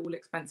there, all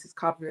expenses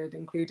covered,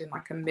 including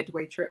like a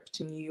midway trip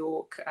to New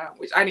York,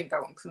 which I didn't go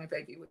on because my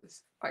baby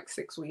was like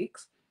 6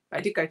 weeks. But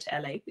I did go to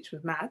LA, which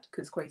was mad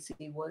because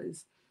Kwesi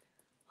was,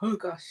 oh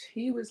gosh,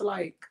 he was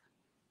like,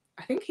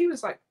 I think he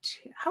was like,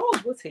 how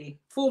old was he?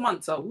 4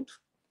 months old,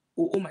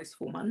 or almost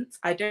 4 months.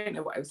 I don't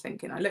know what I was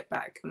thinking. I look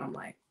back and I'm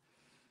like,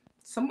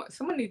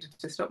 someone needed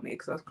to stop me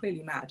because I was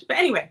clearly mad. But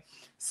anyway,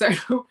 so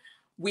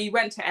we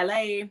went to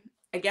LA.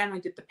 Again, I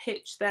did the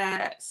pitch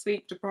there,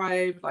 sleep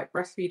deprived, like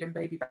breastfeeding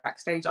baby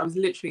backstage. I was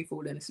literally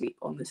falling asleep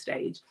on the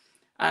stage.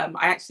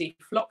 I actually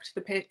flopped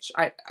the pitch.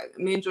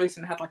 Me and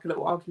Joyson had like a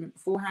little argument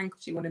beforehand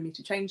because she wanted me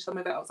to change some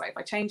of it. I was like, if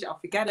I change it, I'll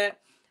forget it.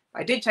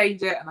 I did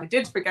change it and I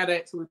did forget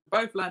it. So we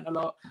both learned a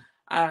lot.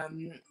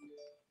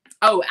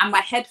 Oh, and my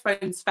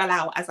headphones fell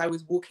out as I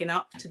was walking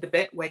up to the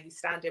bit where you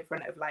stand in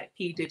front of like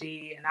P.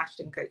 Diddy and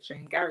Ashton Kutcher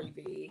and Gary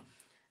Vee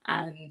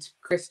and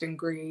Kristen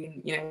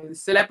Green, you know, the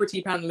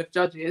celebrity panel of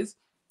judges.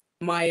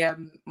 My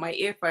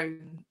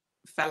earphone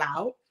fell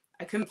out.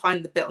 I couldn't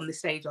find the bit on the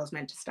stage I was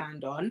meant to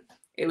stand on.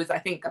 It was, I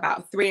think,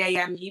 about 3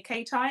 a.m.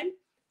 UK time.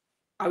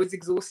 I was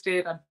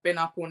exhausted. I'd been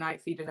up all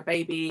night feeding a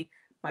baby.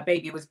 My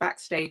baby was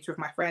backstage with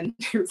my friend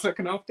who was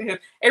looking after him.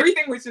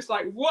 Everything was just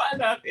like, what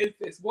on earth is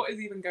this? What is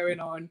even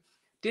going on?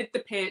 Did the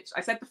pitch.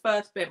 I said the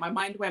first bit. My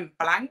mind went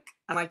blank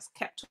and I just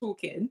kept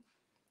talking.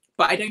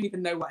 But I don't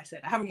even know what I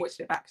said. I haven't watched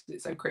it back because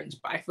it's so cringe.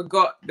 But I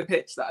forgot the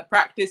pitch that I'd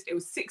practiced. It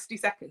was 60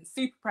 seconds,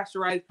 super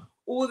pressurized.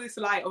 All this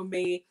light on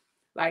me.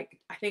 Like,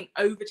 I think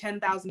over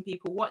 10,000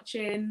 people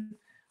watching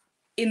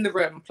in the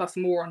room, plus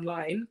more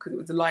online because it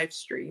was a live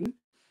stream.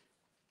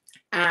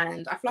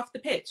 And I fluffed the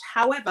pitch.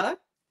 However,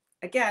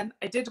 again,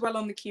 I did well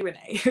on the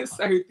Q&A.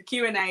 So the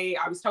Q&A,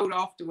 I was told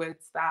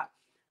afterwards that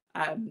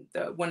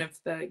one of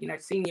the,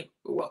 senior,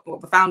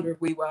 the founder of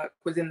WeWork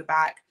was in the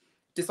back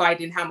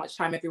deciding how much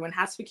time everyone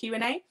has for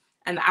Q&A.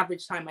 And the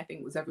average time, I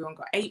think, was everyone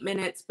got 8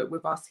 minutes. But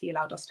with us, he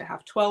allowed us to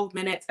have 12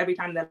 minutes. Every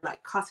time they're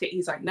like, cut it,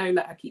 he's like, no,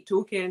 let her keep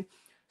talking.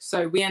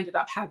 So we ended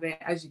up having,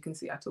 as you can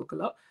see, I talk a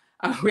lot.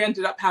 We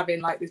ended up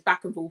having like this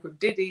back and forth with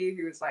Diddy,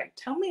 who was like,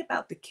 tell me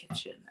about the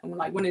kitchen. And we're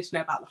like, wanted to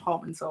know about the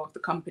heart and soul of the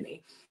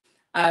company.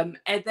 And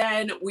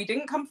then we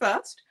didn't come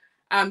first.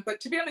 But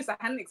to be honest, I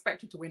hadn't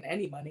expected to win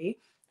any money.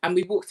 And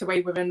we walked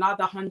away with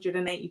another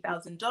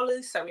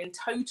 $180,000. So in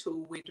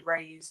total, we'd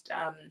raised,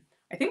 I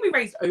think we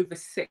raised over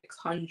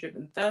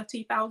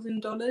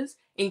 $630,000,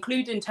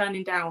 including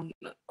turning down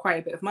quite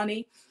a bit of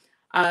money.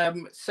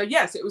 So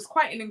yes, it was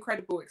quite an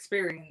incredible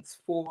experience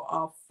for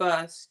our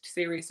first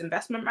serious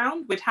investment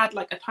round. We'd had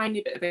like a tiny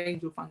bit of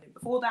angel funding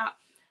before that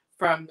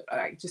from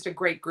just a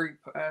great group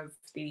of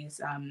these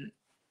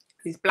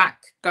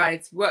Black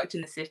guys who worked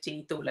in the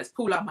city, thought, let's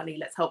pool our money,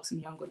 let's help some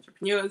young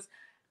entrepreneurs.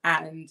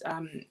 And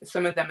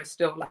some of them are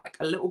still like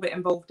a little bit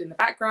involved in the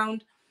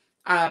background.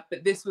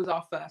 But this was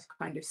our first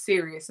kind of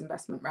serious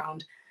investment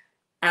round.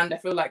 And I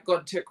feel like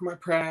God took my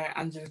prayer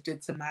and just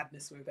did some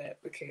madness with it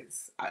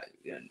because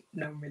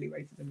no one really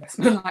raises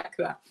investment like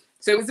that.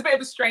 So it was a bit of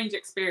a strange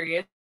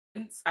experience.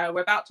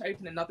 We're about to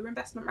open another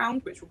investment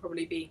round, which will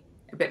probably be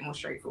a bit more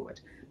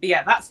straightforward. But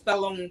yeah, that's the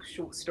long,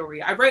 short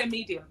story. I wrote a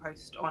Medium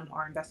post on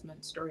our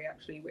investment story,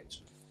 actually,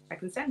 which I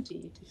can send to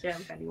you to share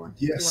with anyone.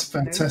 Yes,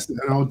 fantastic.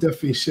 And I'll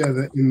definitely share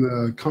that in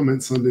the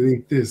comments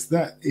underneath this.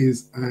 That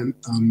is an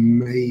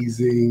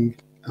amazing,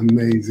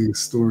 amazing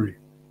story.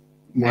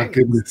 My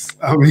goodness.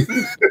 I mean,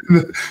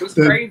 it was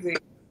crazy.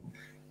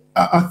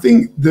 I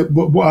think that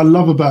what I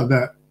love about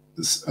that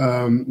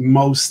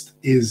most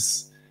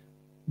is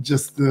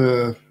just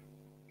the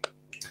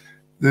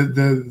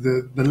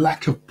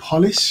lack of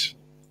polish.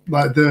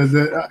 Like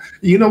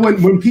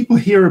when people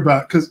hear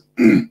about, because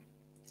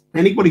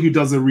anybody who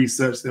does the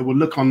research, they will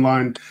look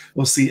online,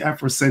 they'll see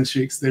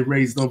Afrocenchix, they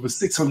raised over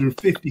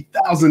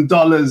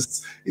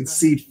 $650,000 in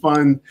seed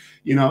fund,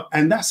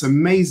 and that's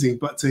amazing.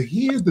 But to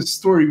hear the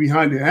story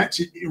behind it,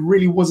 actually, it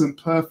really wasn't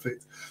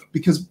perfect.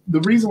 because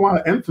the reason why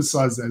I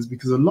emphasize that is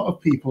because a lot of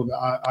people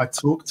that I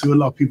talk to, a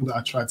lot of people that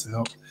I try to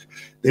help,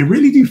 they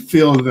really do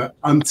feel that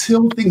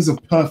until things are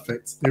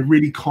perfect, they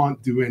really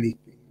can't do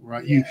anything,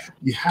 right? You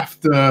have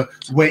to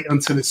wait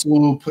until it's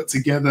all put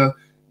together.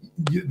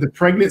 The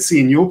pregnancy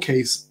in your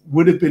case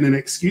would have been an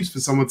excuse for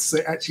someone to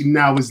say, actually,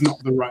 now is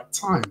not the right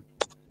time.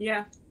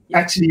 Yeah.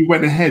 Actually, you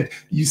went ahead.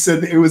 You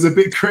said that it was a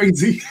bit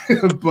crazy,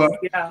 but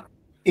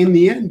in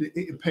the end,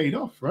 it paid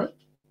off, right?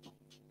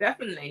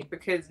 Definitely,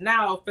 because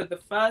now for the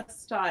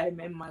first time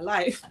in my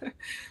life,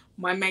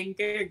 my main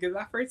gig is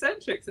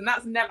Afrocenchix, and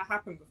that's never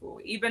happened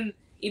before. Even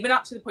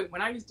up to the point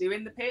when I was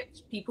doing the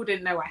pitch, people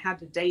didn't know I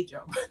had a day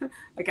job.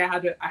 Like I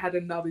had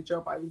another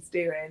job I was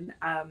doing,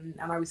 and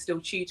I was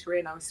still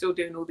tutoring. I was still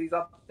doing all these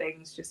other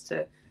things just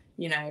to,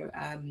 you know,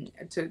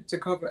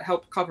 to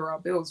help cover our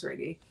bills,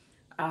 really.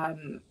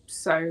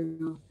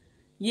 So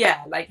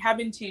yeah, like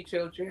having 2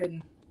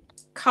 children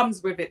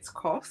comes with its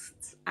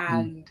costs,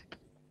 and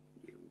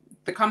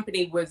the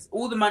company was,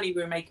 all the money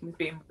we were making was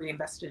being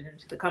reinvested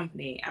into the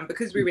company. And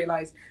because we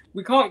realized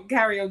we can't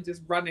carry on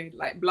just running,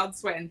 like blood,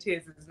 sweat and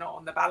tears is not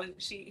on the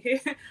balance sheet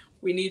here.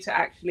 We need to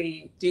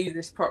actually do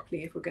this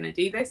properly if we're going to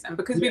do this. And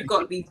because we've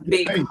got these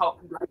big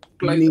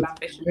global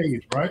ambitions,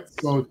 paid, right?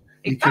 So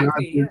you can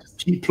either just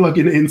keep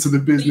plugging it into the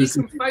business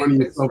and keep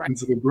running yourself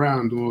into the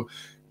ground, or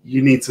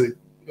you need to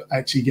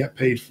actually get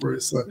paid for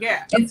it. So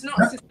yeah, it's not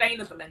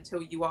sustainable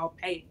until you are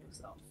paying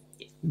yourself.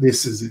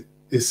 This is it.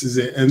 This is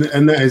it,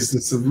 and that is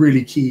just a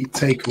really key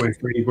takeaway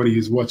for anybody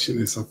who's watching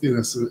this. I think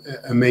that's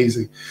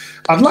amazing.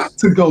 I'd like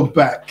to go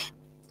back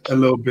a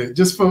little bit,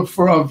 just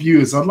for our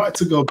viewers. I'd like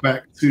to go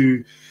back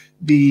to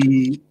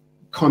the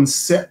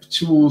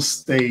conceptual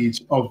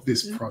stage of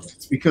this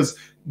product, because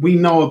we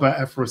know about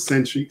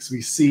Afrocenchix.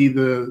 We see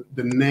the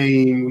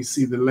name, we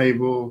see the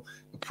label,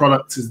 the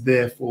product is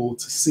there for all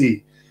to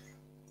see.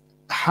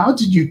 How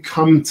did you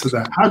come to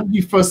that? How did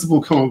you first of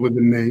all come up with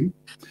the name?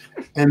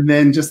 And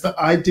then just the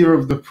idea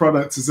of the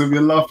product. So we're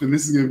laughing,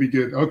 this is going to be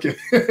good.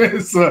 Okay.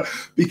 So,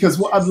 because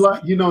what I'd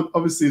like, you know,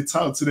 obviously the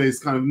title today is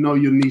kind of know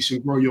your niche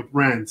and grow your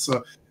brand.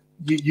 So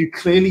you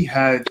clearly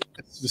had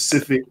a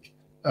specific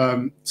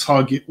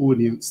target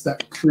audience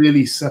that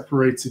clearly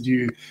separated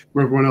you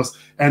from everyone else.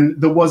 And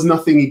there was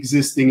nothing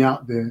existing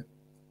out there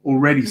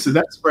already. So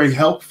that's very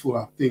helpful,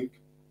 I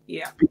think.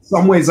 Yeah. In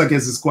some ways, I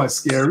guess it's quite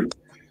scary,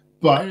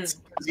 but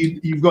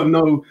you've got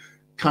no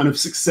kind of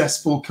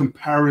successful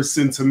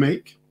comparison to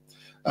make.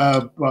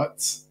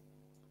 But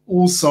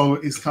also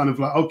it's kind of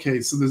like, okay,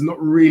 so there's not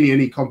really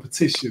any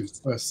competition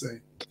per se.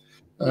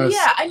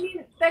 Yeah, I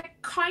mean, there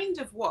kind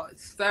of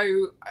was.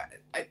 So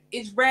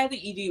it's rare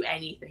that you do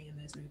anything and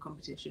there's no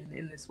competition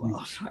in this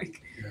world.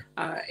 Like,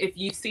 if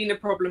you've seen a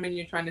problem and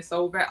you're trying to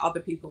solve it, other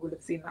people will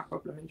have seen that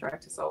problem and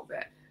tried to solve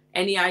it.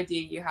 Any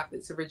idea you have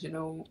that's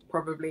original,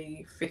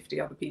 probably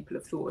 50 other people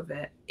have thought of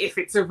it. If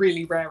it's a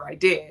really rare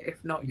idea,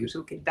 if not, you're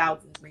talking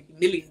thousands, maybe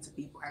millions of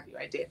people have your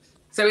idea.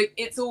 So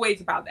it's always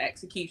about the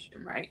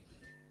execution, right?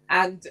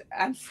 And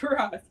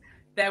for us,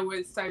 there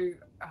was so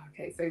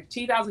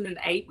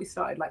 2008 we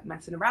started like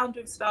messing around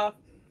with stuff.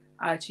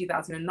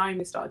 2009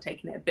 we started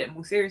taking it a bit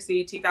more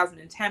seriously.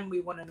 2010 we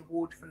won an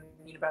award from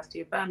the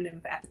University of Birmingham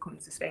for ethical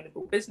and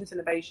sustainable business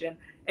innovation.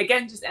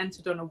 Again, just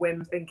entered on a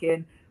whim,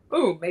 thinking,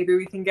 oh, maybe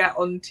we can get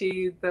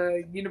onto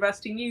the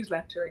university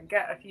newsletter and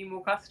get a few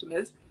more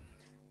customers.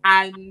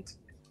 And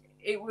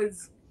it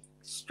was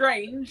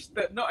strange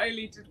that not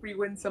only did we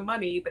win some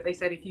money, but they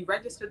said, if you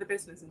register the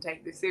business and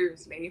take this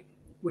seriously,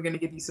 we're going to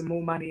give you some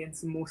more money and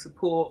some more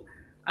support.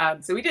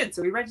 So we did.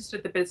 So we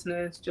registered the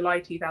business July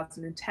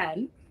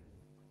 2010.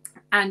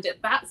 And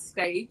at that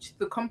stage,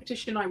 the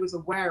competition I was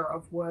aware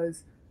of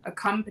was a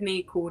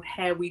company called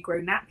Hair We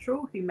Grow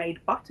Natural, who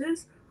made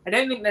butters. I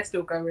don't think they're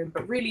still going,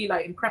 but really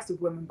like impressive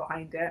women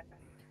behind it.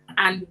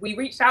 And we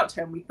reached out to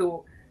her and we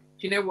thought,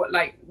 do you know what,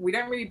 like, we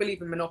don't really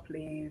believe in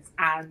monopolies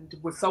and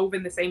we're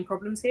solving the same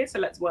problems here, so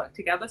let's work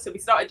together. So we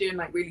started doing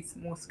like really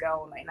small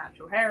scale like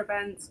natural hair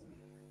events.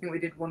 I think we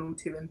did 1 or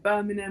 2 in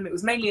Birmingham. It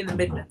was mainly in the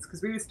Midlands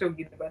because we were still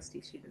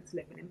university students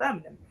living in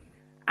Birmingham.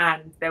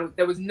 And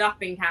there was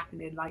nothing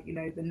happening like, you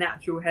know, the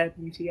natural hair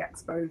beauty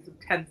expos of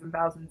tens and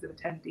thousands of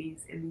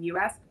attendees in the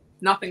US.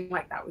 Nothing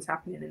like that was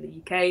happening in the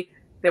UK.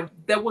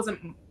 There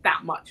wasn't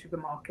that much of a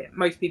market.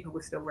 Most people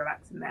were still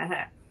relaxing their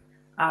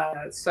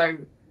hair. So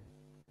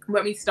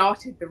when we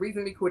started, the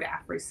reason we called it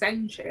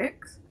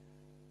Afrocenchix,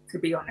 to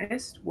be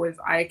honest, was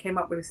I came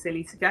up with a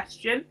silly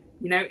suggestion.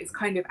 You know, it's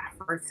kind of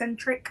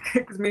Afrocentric,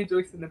 because me and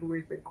Joyce have never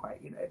always been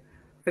quite, you know,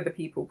 for the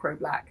people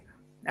pro-black.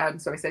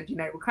 So I said, you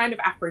know, we're kind of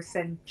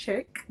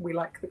Afrocentric. We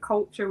like the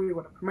culture. We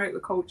want to promote the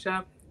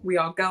culture. We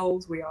are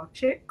girls. We are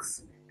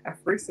chicks.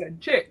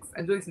 Afrocenchix.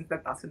 And Joyce said,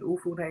 that's an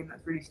awful name.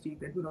 That's really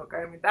stupid. We're not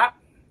going with that.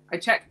 I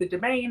checked the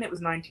domain. It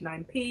was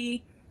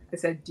 99p. I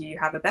said, do you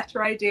have a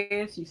better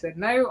idea? She said,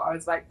 no. I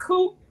was like,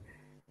 cool.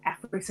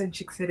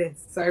 Afrocenchix it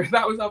is. So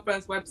that was our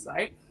first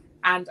website.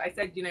 And I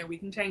said, you know, we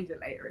can change it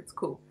later. It's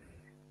cool.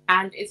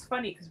 And it's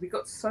funny because we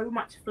got so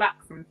much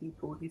flack from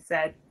people who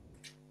said,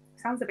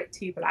 sounds a bit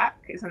too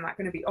black. Isn't that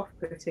going to be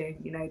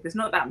off-putting? You know, there's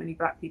not that many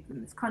black people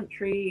in this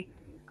country.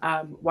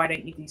 Why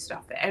don't you do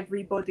stuff for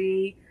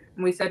everybody?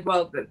 And we said,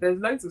 well, there's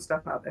loads of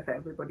stuff out there for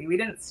everybody. We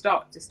didn't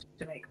start just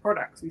to make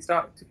products. We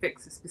started to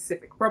fix a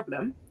specific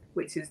problem,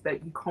 which is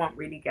that you can't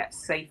really get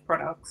safe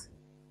products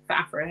for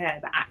Afro hair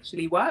that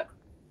actually work.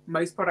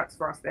 Most products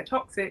for us, they're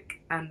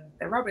toxic and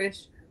they're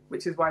rubbish,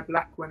 which is why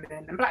Black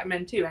women and Black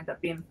men too end up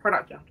being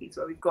product junkies.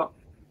 So we've got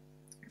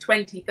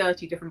 20,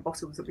 30 different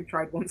bottles that we've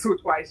tried once or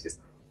twice just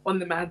on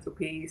the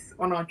mantelpiece,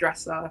 on our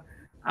dresser.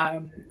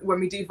 When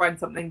we do find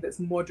something that's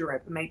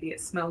moderate, but maybe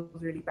it smells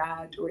really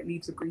bad or it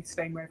leaves a grease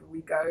stain wherever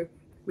we go,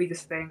 we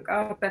just think,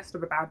 oh, best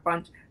of a bad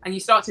bunch. And you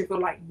start to feel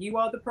like you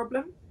are the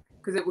problem,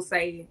 because it will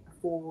say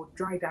for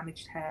dry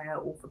damaged hair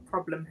or for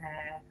problem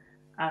hair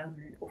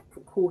or for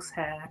coarse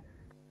hair.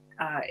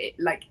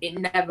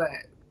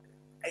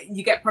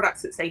 You get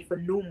products that say for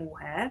normal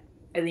hair,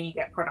 and then you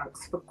get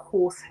products for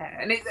coarse hair.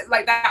 And it's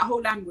like that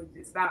whole language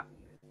is that,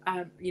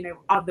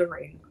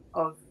 othering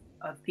of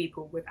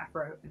people with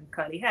afro and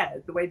curly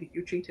hair, the way that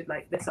you're treated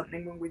like there's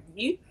something wrong with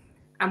you.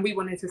 And we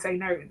wanted to say,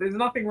 no, there's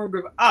nothing wrong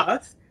with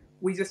us.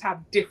 We just have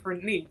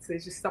different needs.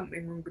 There's just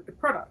something wrong with the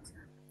product.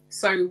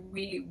 So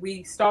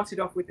we started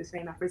off with this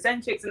name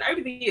Afrocenchix, and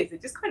over the years,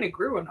 it just kind of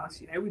grew on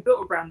us. We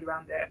built a brand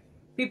around it.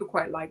 People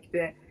quite liked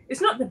it. It's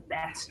not the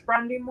best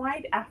branding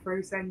wide,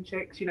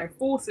 Afrocenchix,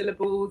 4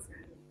 syllables,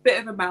 bit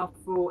of a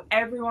mouthful.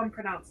 Everyone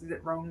pronounces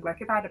it wrong.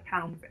 Like if I had a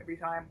pound for every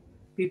time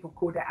people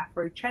called it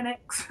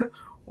Afrocenchix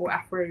or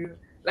Afro,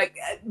 like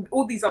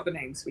all these other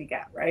names we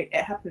get, right?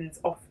 It happens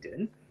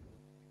often.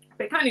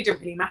 But it kind of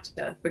didn't really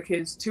matter,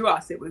 because to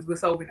us, it was, we're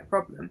solving a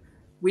problem.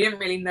 We didn't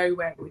really know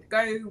where it would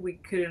go. We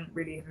couldn't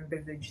really have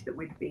envisaged that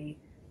we'd be,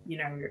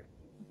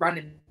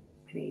 running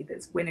a company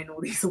that's winning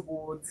all these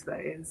awards, that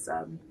is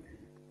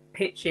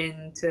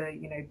pitching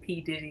to,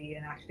 P. Diddy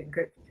and Ashton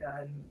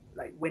Kutcher and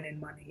like winning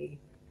money,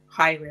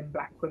 hiring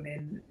Black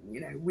women.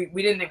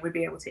 We didn't think we'd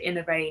be able to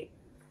innovate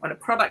on a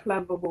product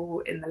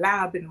level in the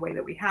lab in the way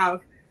that we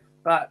have.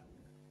 But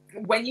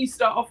when you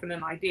start off on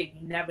an idea,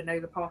 you never know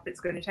the path it's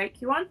going to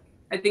take you on.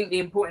 I think the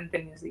important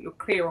thing is that you're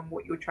clear on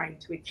what you're trying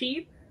to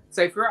achieve.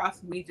 So for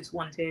us, we just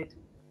wanted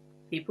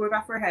people with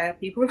Afro hair,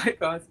 people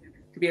like us,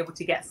 to be able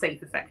to get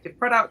safe, effective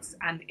products.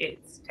 And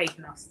it's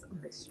taken us on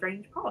this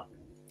strange path.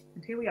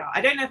 And here we are.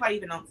 I don't know if I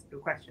even answered your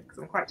question, because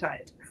I'm quite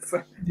tired.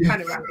 So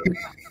kind of random.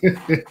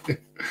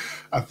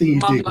 I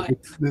think you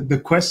did. The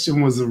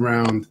question was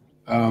around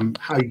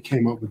how you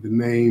came up with the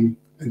name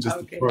and just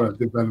the product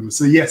development.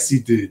 So yes, you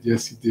did.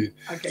 Yes, you did.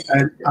 Okay.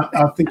 And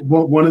I think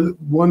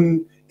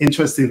one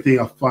interesting thing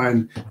I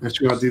find,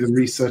 actually, I do the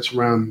research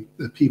around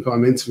the people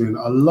I'm interviewing,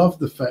 I love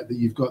the fact that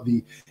you've got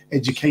the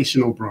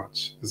educational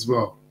branch as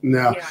well.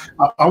 Now,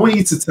 I want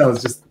you to tell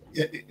us just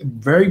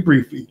very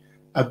briefly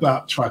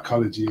about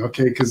trichology,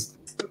 okay? Because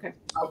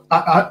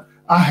I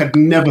had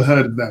never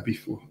heard of that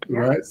before,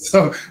 right?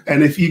 So,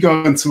 and if you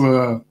go into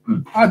a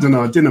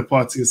dinner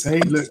party and say,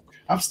 hey, look,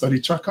 I've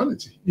studied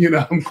trichology,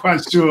 I'm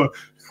quite sure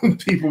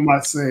people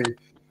might say,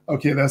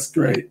 okay, that's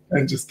great,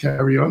 and just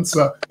carry on.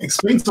 So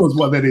explain to us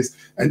what that is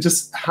and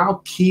just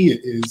how key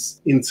it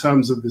is in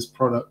terms of this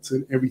product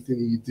and everything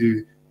that you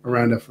do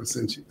around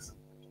Afrocenchix.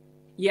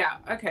 Yeah,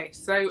 okay.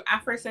 So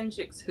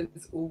Afrocenchix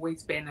has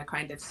always been a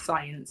kind of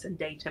science and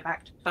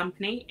data-backed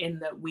company, in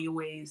that we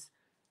always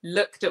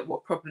looked at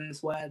what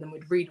problems were, then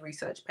we'd read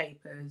research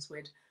papers,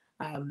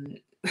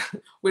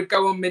 we'd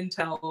go on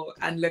Mintel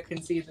and look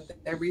and see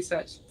that their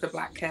research for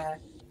Black hair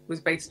was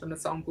based on a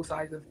sample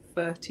size of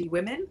 30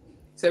 women.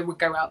 So we'd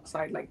go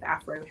outside like the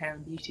Afro Hair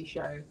and Beauty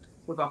show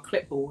with our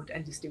clipboard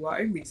and just do our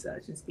own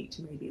research and speak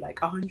to maybe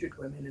like 100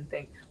 women and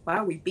think,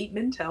 wow, we beat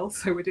Mintel,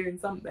 so we're doing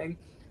something.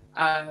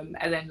 And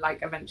then like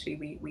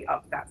eventually we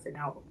up that, so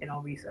now in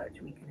our research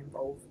we can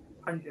involve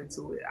hundreds,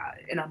 or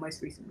in our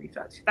most recent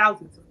research,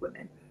 thousands of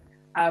women.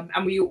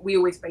 And we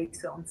always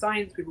base it on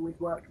science. We've always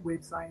worked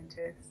with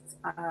scientists.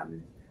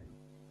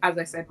 As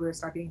I said, we were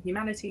studying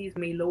humanities.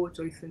 Me, law,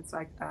 Joyce, and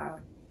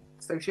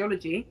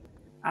sociology.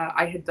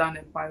 I had done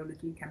a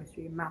biology,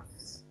 chemistry, and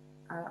maths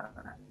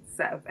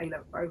set of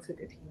A-level. I also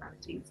did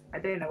humanities. I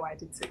don't know why I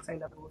did 6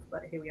 A-levels,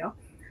 but here we are.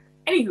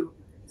 Anywho,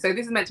 so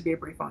this is meant to be a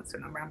brief answer,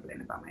 and I'm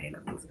rambling about my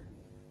A-levels.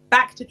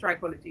 Back to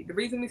trichology. The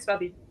reason I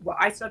studied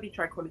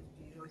trichology,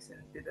 Joyce,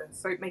 and did a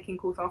soap making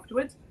course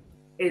afterwards,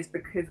 is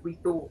because we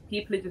thought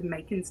people are just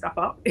making stuff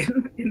up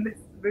in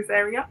this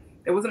area.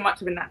 There wasn't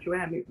much of a natural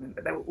hair movement,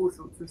 but there were all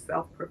sorts of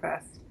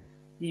self-professed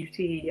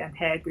beauty and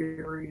hair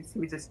gurus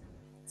who were just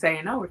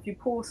saying, oh, if you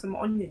pour some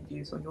onion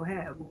juice on your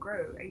hair, it will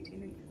grow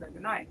 18 inches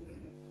overnight.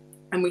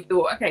 And we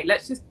thought, okay,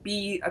 let's just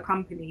be a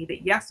company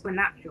that, yes, we're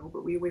natural,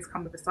 but we always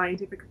come with a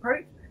scientific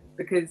approach,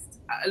 because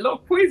a lot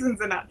of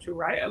poisons are natural,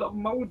 right? A lot of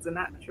molds are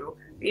natural.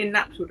 Being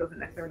natural doesn't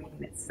necessarily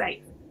mean it's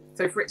safe.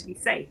 So for it to be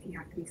safe, you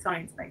have to be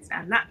science-based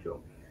and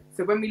natural.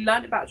 So when we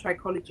learned about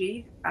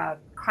trichology,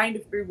 kind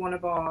of through one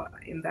of our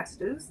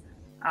investors,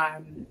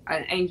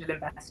 an angel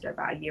investor,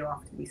 about a year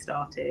after we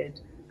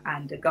started,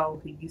 and a girl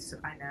who used to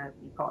kind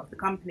of be part of the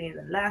company and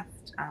then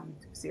left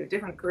to pursue a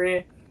different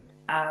career.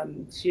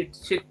 She'd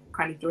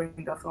kind of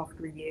joined us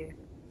after a year,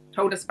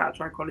 told us about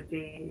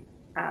trichology.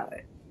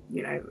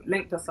 you know,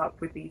 linked us up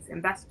with these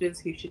investors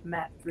who she'd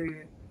met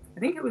through, I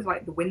think it was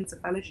like the Windsor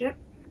Fellowship,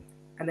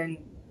 and then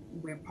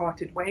we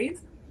parted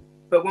ways.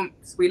 But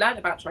once we learned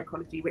about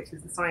trichology, which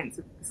is the science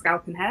of the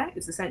scalp and hair,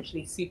 it's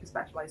essentially super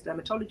specialized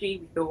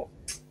dermatology. We thought,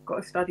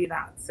 got to study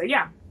that. So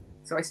yeah,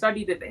 so I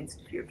studied at the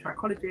Institute of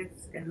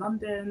Trichologists in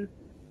London,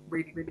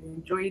 really, really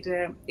enjoyed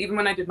it. Even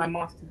when I did my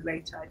master's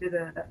later, I did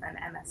an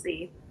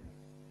MSc.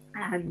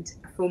 And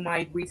for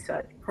my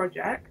research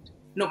project,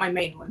 not my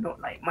main one, not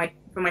like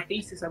for my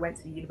thesis, I went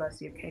to the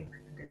University of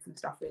Cambridge and did some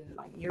stuff in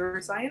like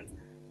neuroscience.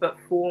 But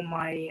for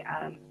my,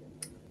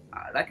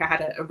 like I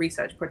had a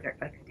research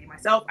project I could do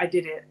myself. I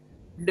did it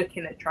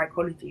looking at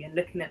trichology and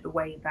looking at the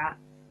way that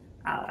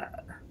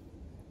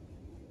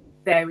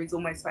there is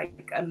almost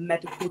like a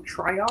medical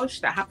triage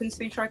that happens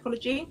through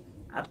trichology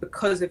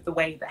because of the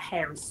way that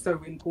hair is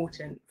so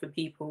important for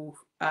people,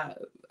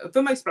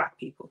 for most Black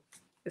people,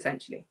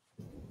 essentially.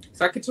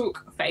 So I could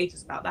talk for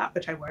ages about that,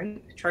 but I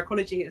won't.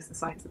 Trichology is the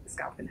science of the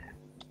scalp and hair.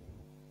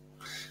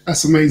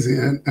 That's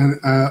amazing. And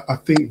I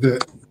think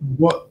that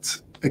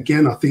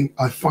I think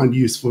I find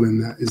useful in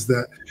that is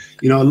that,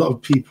 you know, a lot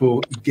of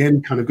people,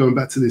 again, kind of going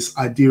back to this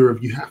idea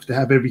of you have to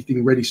have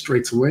everything ready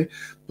straight away.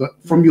 But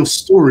from your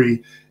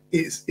story,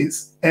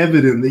 it's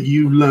evident that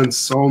you've learned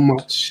so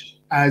much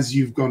as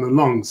you've gone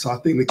along. So I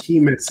think the key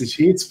message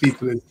here to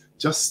people is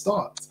just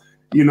start.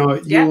 You know,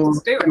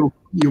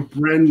 your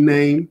brand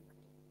name,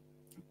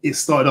 it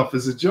started off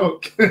as a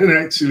joke. And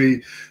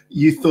actually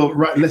you thought,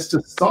 right, let's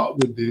just start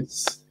with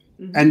this.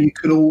 Mm-hmm. And you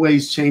could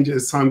always change it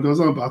as time goes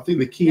on. But I think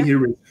the key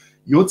here is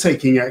you're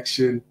taking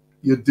action,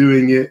 you're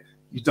doing it,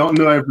 you don't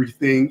know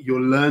everything,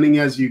 you're learning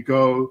as you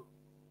go.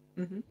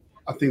 Mm-hmm.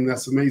 I think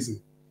that's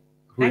amazing.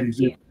 Thank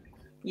you.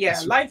 Yeah,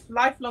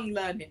 lifelong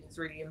learning is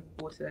really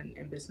important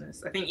in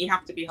business. I think you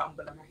have to be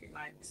humble and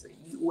recognize that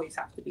you always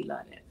have to be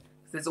learning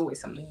because there's always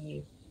something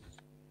new.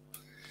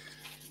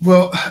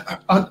 Well,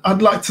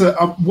 I'd like to,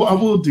 what I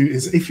will do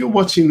is if you're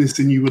watching this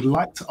and you would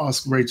like to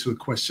ask Rachel a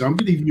question, I'm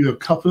going to give you a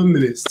couple of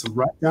minutes to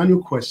write down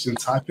your question,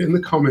 type it in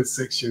the comments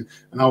section,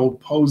 and I will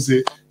pose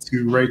it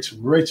to Rachel.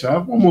 Rachel, I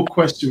have one more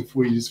question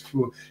for you just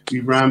before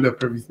we round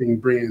up everything,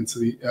 bring it into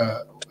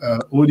the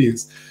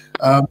audience.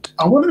 I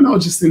want to know,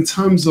 just in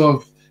terms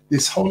of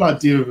this whole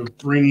idea of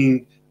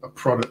bringing a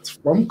product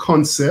from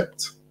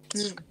concept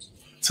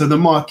to the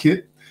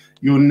market,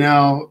 you're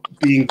now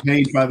being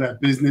paid by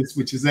that business,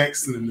 which is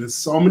excellent. There's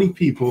so many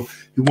people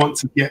who want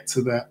to get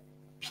to that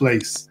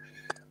place.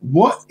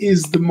 What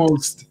is the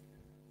most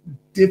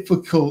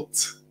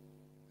difficult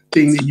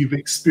thing that you've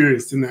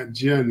experienced in that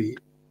journey?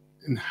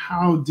 And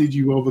how did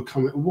you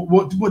overcome it?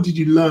 What did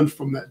you learn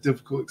from that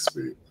difficult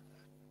experience?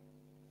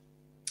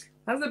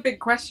 That's a big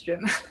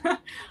question.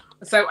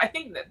 So I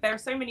think that there are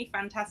so many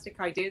fantastic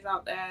ideas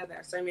out there. There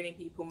are so many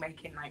people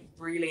making like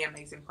really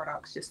amazing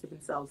products just for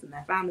themselves and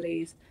their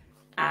families.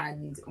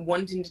 And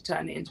wanting to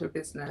turn it into a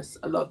business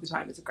a lot of the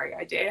time is a great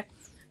idea.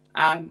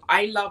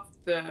 I love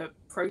the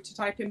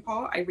prototyping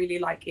part. I really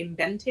like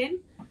inventing.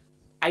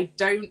 I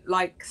don't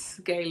like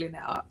scaling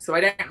it up. So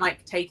I don't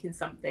like taking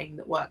something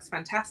that works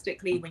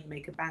fantastically when you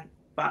make a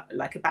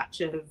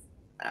batch of,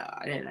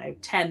 I don't know,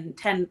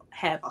 10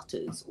 hair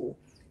butters or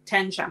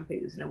 10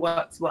 shampoos and it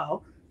works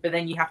well. But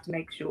then you have to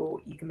make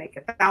sure you can make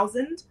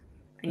 1,000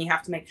 and you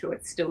have to make sure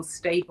it's still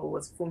stable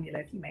as a formula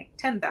if you make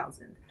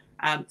 10,000.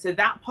 So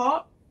that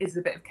part is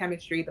a bit of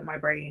chemistry that my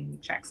brain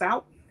checks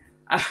out.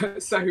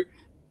 So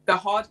the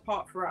hard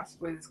part for us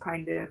was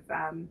kind of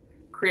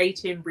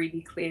creating really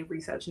clear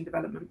research and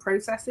development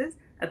processes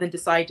and then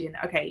deciding,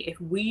 okay,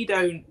 if we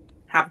don't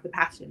have the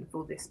passion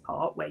for this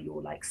part where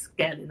you're like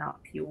scaling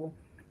up your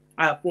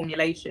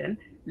formulation,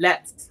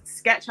 let's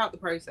sketch out the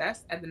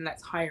process and then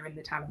let's hire in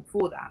the talent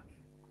for that.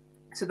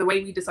 So the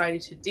way we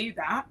decided to do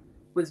that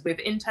was with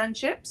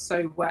internships.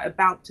 So we're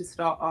about to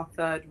start our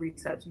third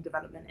research and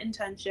development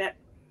internship,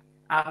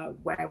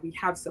 where we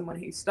have someone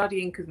who's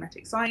studying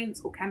cosmetic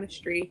science or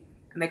chemistry,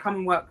 and they come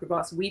and work with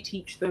us. We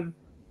teach them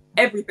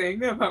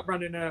everything about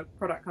running a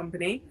product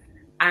company,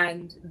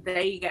 and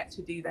they get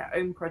to do their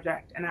own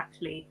project and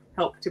actually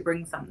help to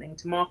bring something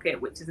to market,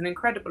 which is an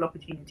incredible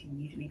opportunity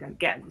you usually don't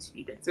get as a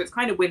student. So it's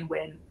kind of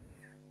win-win.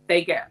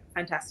 They get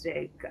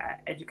fantastic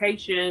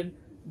education.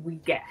 We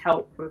get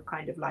help with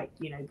kind of like,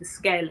 you know, the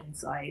scaling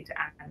side,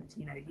 and,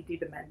 you know, you do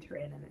the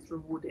mentoring and it's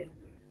rewarding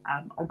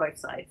on both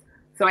sides.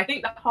 So I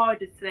think the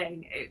hardest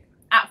thing,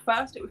 at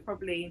first, it was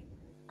probably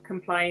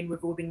complying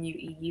with all the new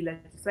EU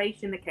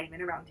legislation that came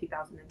in around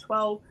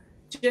 2012,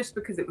 just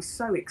because it was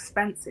so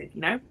expensive, you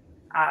know,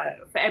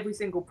 for every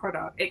single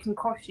product. It can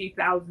cost you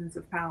thousands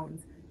of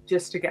pounds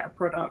just to get a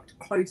product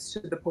close to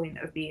the point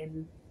of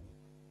being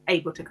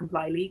able to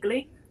comply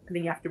legally. And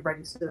then you have to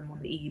register them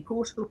on the EU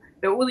portal.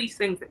 There are all these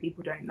things that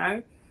people don't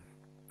know.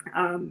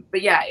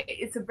 But yeah,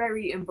 it's a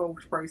very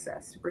involved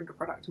process to bring a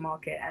product to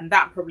market, and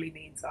that probably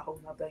needs a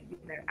whole nother, you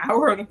know,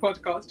 hour on a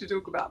podcast to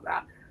talk about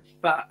that.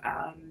 But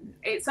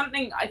it's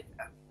something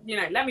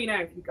let me know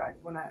if you guys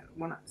want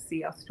to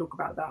see us talk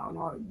about that on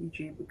our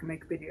YouTube. We can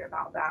make a video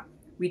about that.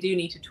 We do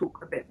need to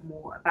talk a bit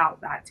more about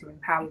that to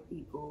empower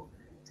people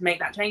to make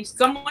that change.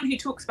 Someone who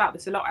talks about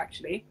this a lot,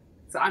 actually.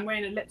 So I'm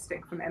wearing a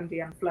lipstick from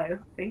MDM Flow,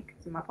 I think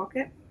it's in my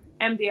pocket.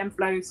 MDM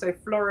Flow. So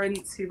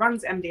Florence, who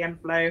runs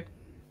MDM Flow,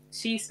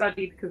 she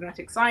studied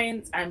cosmetic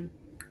science and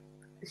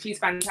she's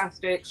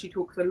fantastic. She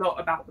talks a lot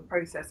about the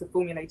process of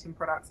formulating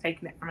products,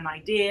 taking it from an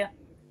idea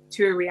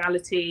to a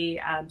reality.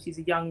 She's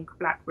a young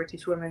Black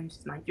British woman.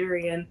 She's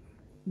Nigerian.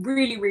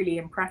 Really, really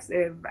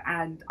impressive.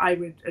 And I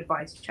would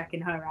advise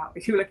checking her out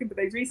if you're looking for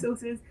those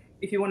resources.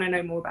 If you want to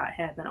know more about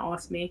hair, then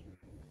ask me.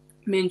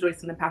 Me and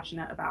Joyce are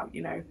passionate about,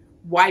 you know,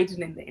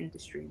 widening the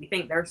industry. We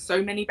think there are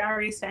so many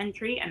barriers to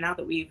entry, and now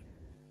that we've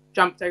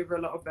jumped over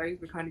a lot of those,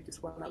 we kind of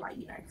just want to, like,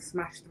 you know,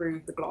 smash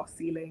through the glass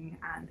ceiling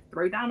and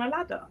throw down a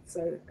ladder.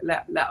 So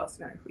let us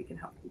know if we can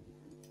help you.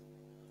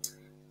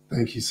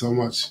 Thank you so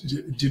much.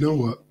 Do you know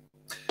what?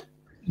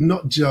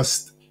 Not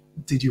just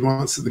did you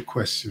answer the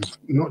question,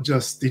 not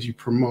just did you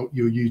promote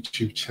your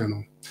YouTube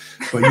channel,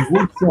 but you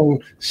also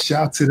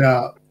shouted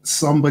out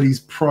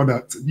somebody's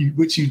product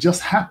which you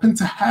just happen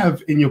to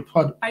have in your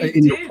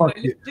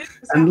pocket,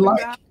 and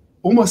like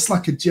almost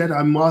like a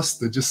Jedi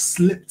master just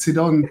slipped it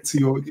onto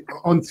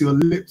your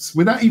lips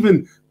without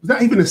even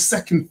a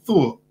second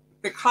thought.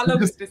 The color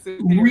was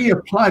disappeared.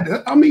 Reapplied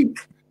it. I mean,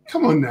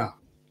 come on now.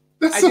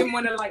 I didn't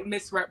want to like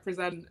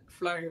misrepresent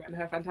Flo and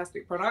her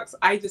fantastic products.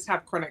 I just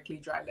have chronically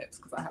dry lips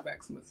because I have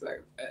eczema, so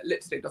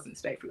lipstick doesn't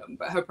stay for long,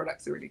 but her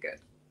products are really good.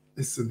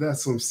 So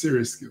that's some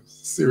serious skills.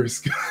 Serious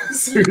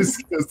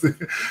skills.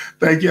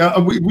 Thank you.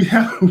 We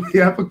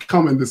have a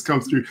comment that's come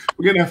through.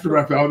 We're gonna have to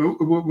wrap it up.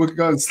 We're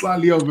going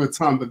slightly over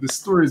time, but the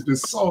story has been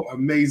so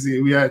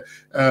amazing. We had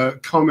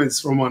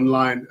comments from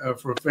online,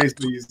 from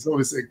Facebook. You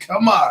always said,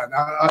 "Come on!"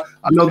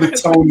 I know the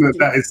tone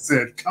that is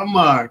said. Come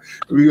on.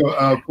 We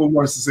got Paul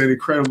Morrison saying,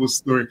 "Incredible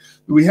story."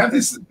 We have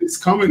this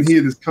comment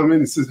here that's come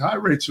in. It says, "Hi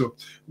Rachel,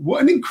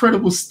 what an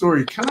incredible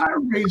story. Can I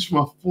arrange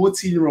my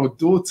 14-year-old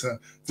daughter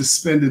to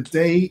spend a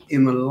day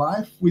in the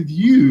life with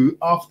you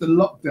after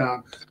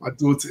lockdown? My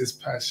daughter is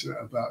passionate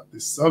about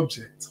this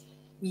subject."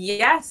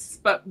 Yes,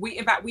 but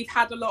we've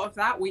had a lot of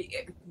that.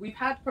 We've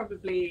had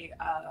probably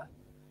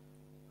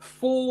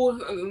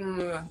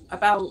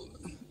about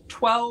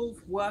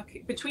 12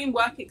 between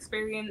work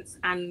experience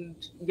and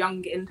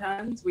young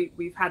interns.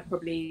 We've had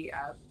probably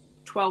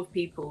 12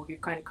 people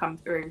who've kind of come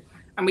through,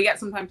 and we get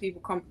sometimes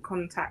people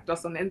contact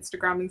us on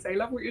Instagram and say,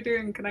 "Love what you're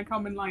doing. Can I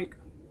come and like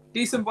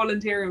do some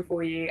volunteering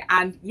for you?"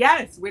 And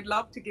yes, we'd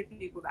love to give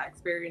people that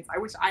experience. I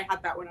wish I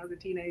had that when I was a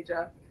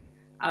teenager.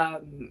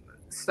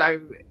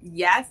 So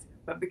yes,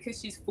 but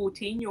because she's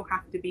 14, you'll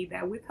have to be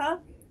there with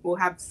her. We'll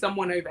have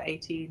someone over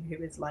 18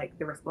 who is like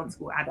the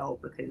responsible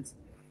adult because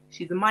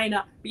she's a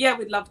minor. But yeah,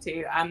 we'd love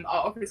to. Our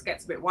office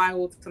gets a bit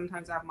wild.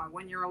 Sometimes I have my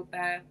 1-year-old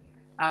there.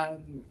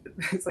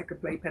 It's like a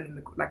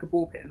playpen like a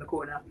ball pit in the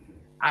corner.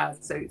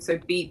 So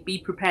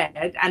be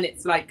prepared. And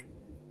it's like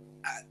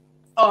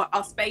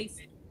our space.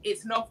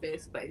 It's an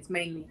office, but it's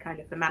mainly kind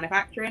of for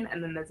manufacturing,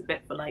 and then there's a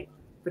bit for like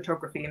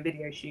photography and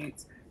video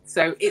shoots.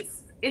 So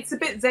it's a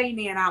bit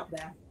zany and out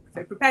there.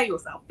 So prepare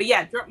yourself. But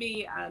yeah, drop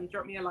me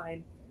a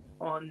line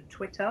on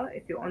Twitter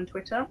if you're on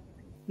Twitter.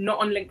 Not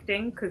on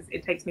LinkedIn because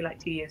it takes me like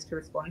 2 years to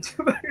respond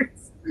to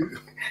those.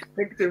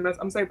 LinkedIn,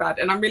 I'm so bad,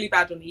 and I'm really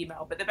bad on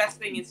email. But the best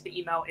thing is to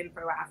email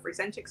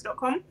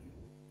info@afrocenchix.com.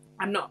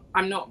 I'm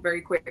not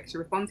very quick to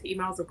respond to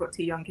emails. I've got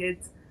 2 young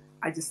kids.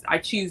 I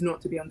choose not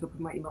to be on top of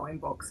my email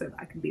inbox so that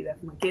I can be there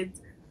for my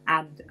kids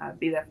and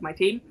be there for my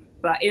team.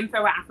 But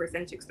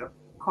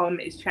info@afrocenchix.com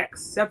is checked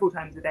several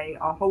times a day.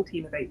 Our whole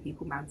team of 8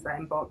 people mans that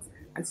inbox,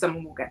 and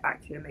someone will get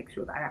back to you and make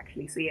sure that I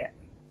actually see it.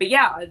 But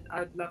yeah,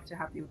 I'd love to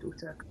have your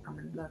daughter come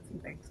and learn some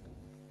things.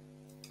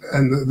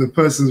 And the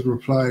person's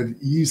replied,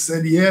 "You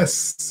said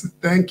yes,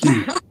 thank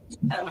you."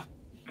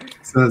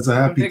 So it's a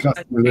happy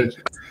customer.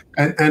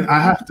 And I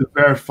have to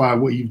verify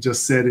what you've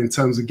just said in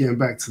terms of getting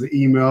back to the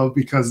email,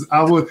 because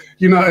I would,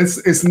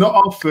 it's not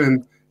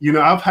often,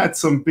 I've had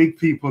some big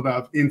people that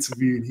I've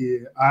interviewed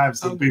here. I have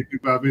some big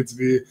people I've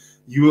interviewed.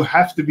 You will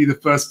have to be the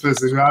first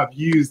person who I've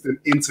used an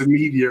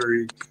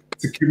intermediary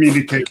to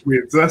communicate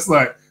with. So that's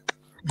like,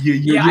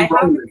 you're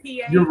rolling.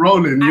 You're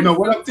rolling. When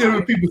I'm dealing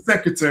with people's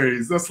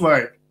secretaries, that's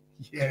like,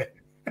 yeah.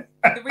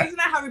 The reason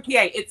I have a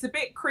PA, it's a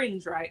bit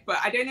cringe, right? But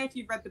I don't know if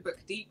you've read the book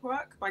Deep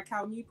Work by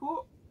Cal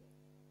Newport.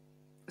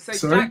 So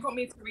Jack got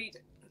me to read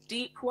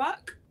Deep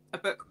Work, a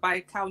book by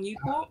Cal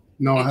Newport.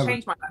 No, I it haven't.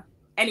 Changed my life.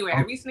 Anyway,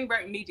 I recently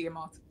wrote a Medium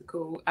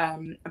article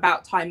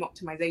about time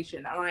optimization,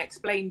 and I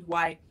explained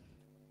why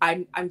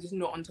I'm just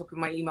not on top of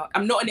my email.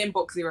 I'm not an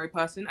inbox zero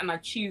person, and I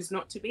choose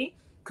not to be,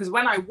 because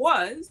when I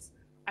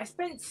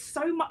spent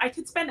so much. I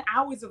could spend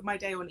hours of my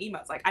day on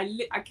emails. Like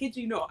I kid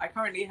you not, I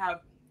currently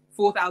have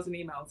 4,000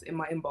 emails in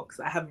my inbox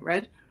that I haven't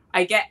read.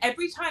 I get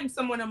every time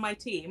someone on my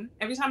team,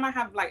 every time I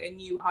have like a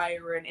new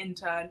hire or an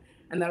intern,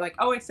 and they're like,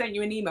 "Oh, I sent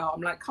you an email."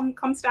 I'm like,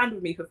 come stand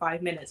with me for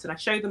 5 minutes. And I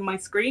show them my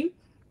screen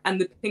and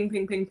the ping,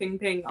 ping, ping, ping,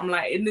 ping. I'm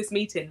like, in this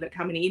meeting, look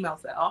how many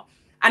emails there are.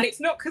 And it's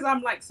not because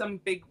I'm like some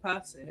big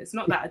person. It's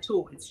not that at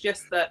all. It's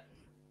just that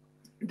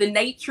the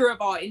nature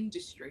of our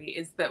industry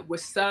is that we're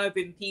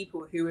serving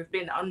people who have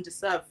been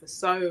underserved for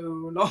so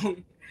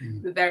long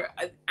that there,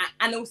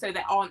 and also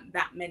there aren't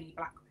that many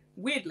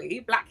weirdly,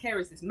 black hair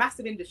is this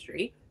massive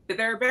industry, but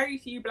there are very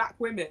few black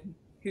women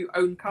who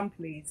own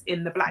companies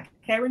in the black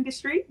hair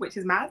industry, which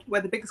is mad.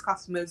 We're the biggest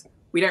customers,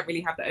 we don't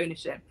really have the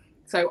ownership.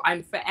 So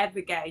I'm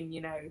forever getting,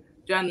 you know,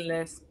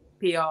 journalists,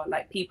 PR,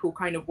 like people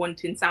kind of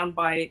wanting sound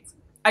bites.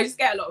 I just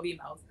get a lot of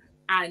emails,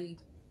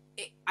 and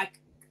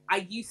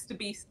I used to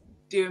be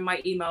doing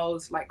my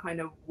emails like kind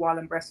of while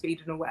I'm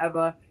breastfeeding or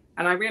whatever,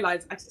 and I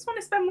realized I just want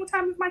to spend more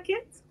time with my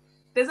kids.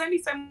 There's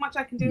only so much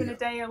I can do in a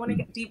day. I want to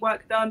get deep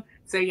work done.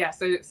 So yeah,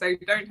 so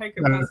don't take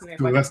it personally.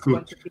 Cool. That's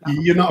cool.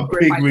 You're not a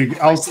big wig.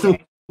 I'll still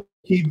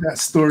keep that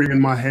story in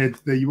my head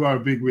that you are a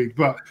big wig,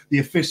 but the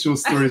official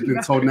story has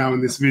been told now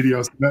in this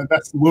video. So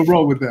we'll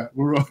roll with that.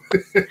 We'll roll.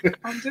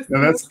 I'm just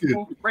that's good.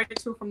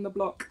 Rachel from the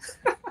block.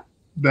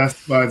 That's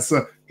fine.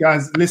 So,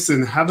 guys,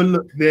 listen, have a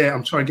look there.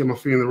 I'm trying to get my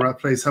finger in the right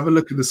place. Have a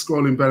look at the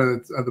scrolling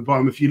button at the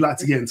bottom. If you'd like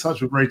to get in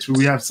touch with Rachel,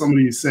 we have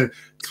somebody who said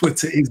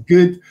Twitter is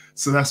good.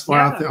 So that's fine.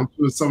 Yeah. I think I'm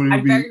sure somebody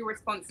will be very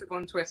responsive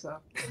on Twitter.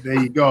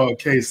 There you go.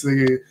 Okay, so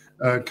they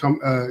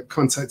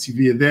contact you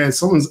via there.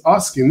 Someone's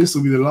asking, this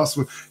will be the last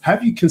one.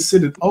 Have you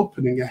considered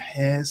opening a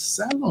hair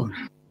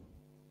salon?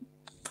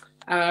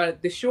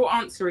 The short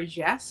answer is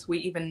yes. We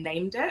even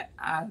named it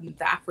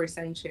the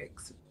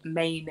Afrocenchix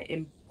main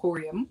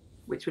emporium,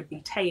 which would be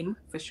TAME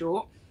for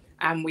short.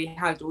 And we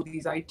had all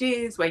these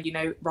ideas where, you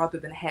know, rather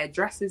than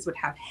hairdressers, would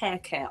have hair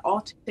care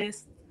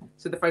artists.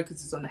 So the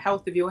focus is on the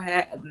health of your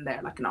hair, and then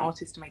they're like an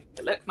artist to make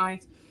it look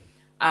nice.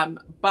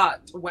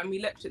 But when we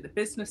looked at the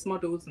business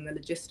models and the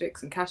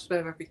logistics and cash flow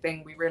of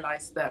everything, we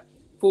realized that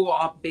for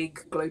our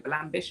big global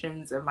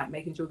ambitions of like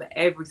making sure that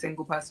every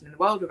single person in the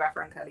world with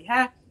afro and curly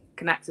hair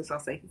can access our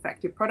safe,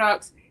 effective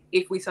products,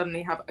 if we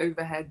suddenly have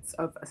overheads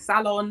of a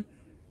salon,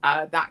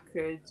 that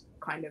could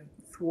kind of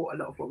thwart a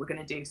lot of what we're going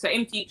to do. So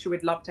in future,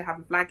 we'd love to have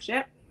a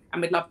flagship,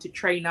 and we'd love to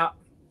train up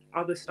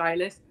other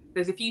stylists.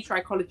 There's a few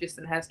trichologists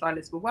and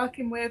hairstylists we're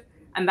working with,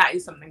 and that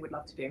is something we'd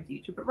love to do in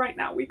future. But right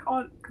now we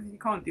can't, because you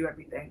can't do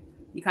everything.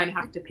 You kind of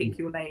have to pick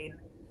your lane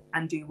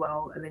and do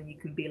well, and then you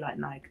can be like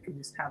Nike and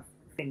just have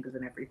fingers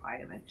in every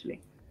pie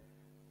eventually.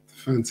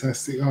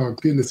 Fantastic. Oh,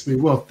 goodness me.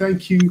 Well,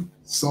 thank you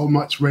so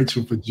much,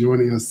 Rachel, for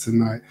joining us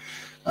tonight.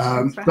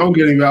 Don't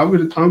get me. I'm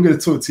going to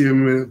talk to you in a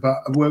minute, but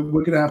we're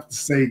going to have to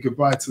say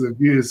goodbye to the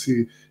viewers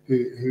who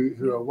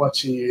are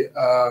watching you.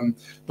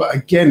 But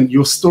again,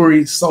 your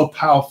story is so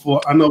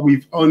powerful. I know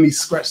we've only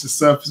scratched the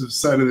surface of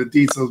certain of the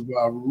details, but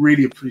I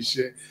really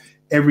appreciate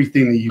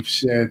everything that you've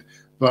shared.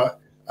 But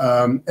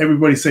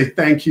everybody say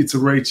thank you to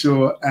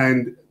Rachel,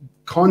 and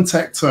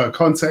contact her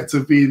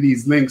via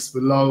these links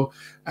below,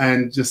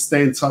 and just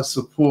stay in touch,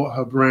 support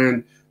her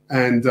brand,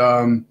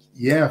 and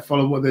yeah,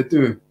 follow what they're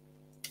doing.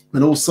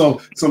 And also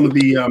some of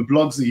the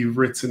blogs that you've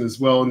written as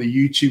well on the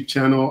YouTube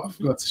channel. I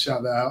forgot to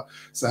shout that out.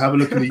 So have a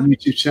look at the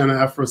YouTube channel,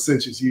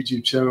 Afrocenchix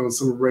YouTube channel, and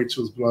some of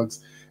Rachel's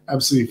blogs.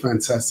 Absolutely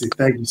fantastic.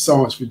 Thank you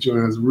so much for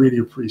joining us. Really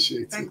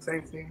appreciate it. Thanks,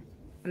 Sophie.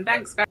 And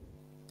thanks, guys.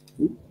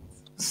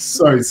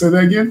 Sorry, say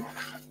that again.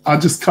 I'll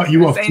just cut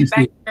you off. Thank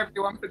you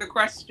everyone for the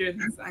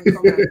questions and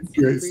comments.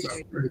 Great stuff.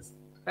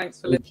 Thanks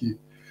for listening.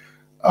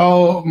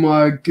 Oh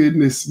my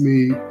goodness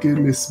me,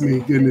 goodness me,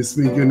 goodness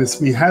me, goodness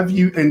me. Have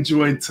you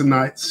enjoyed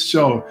tonight's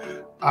show?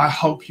 I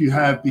hope you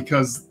have,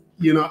 because,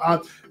 you know,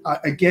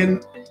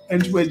 again,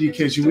 Edgeway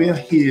Education, we are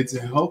here to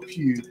help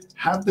you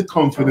have the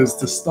confidence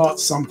to start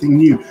something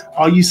new.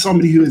 Are you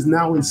somebody who is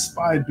now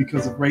inspired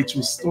because of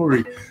Rachel's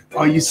story?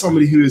 Are you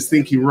somebody who is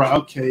thinking, right,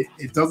 okay,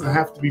 it doesn't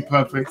have to be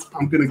perfect.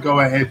 I'm going to go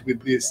ahead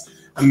with this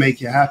and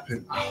make it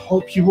happen? I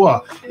hope you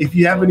are. If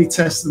you have any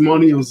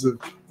testimonials of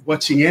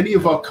watching any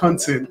of our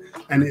content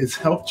and it has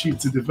helped you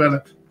to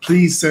develop,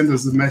 please send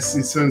us a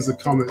message, send us a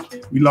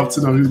comment. We love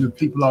to know who the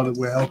people are that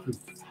we're helping.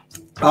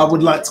 I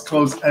would like to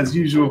close as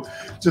usual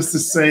just to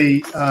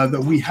say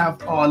that we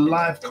have our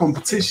live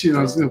competition.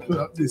 I was going to put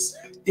up this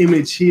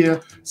image here.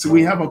 So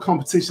we have our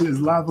competition is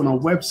live on our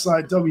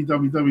website,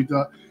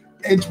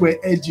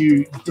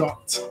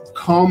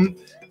 www.edgewayedu.com.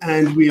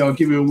 And we are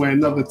giving away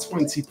another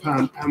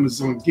 £20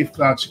 Amazon gift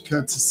voucher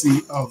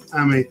courtesy of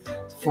AME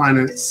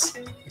Finance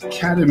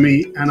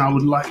Academy. And I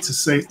would like to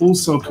say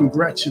also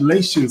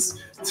congratulations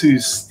to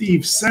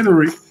Steve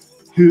Senerick,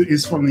 who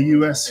is from the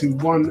US, who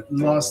won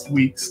last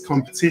week's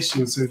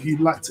competition. So if you'd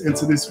like to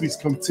enter this week's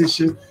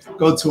competition,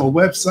 go to our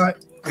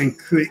website and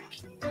click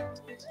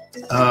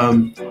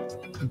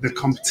the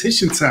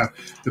competition tab.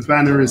 The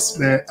banner is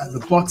there at the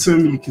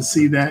bottom. You can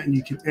see that and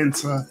you can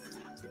enter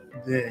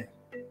there.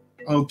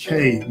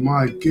 Okay,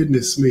 my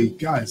goodness me,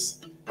 guys.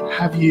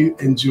 Have you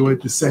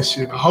enjoyed the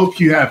session? I hope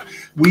you have.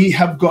 We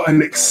have got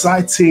an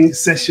exciting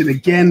session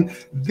again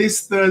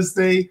this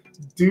Thursday.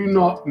 Do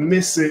not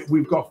miss it.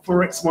 We've got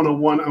Forex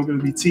 101. I'm going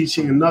to be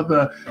teaching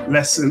another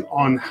lesson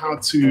on how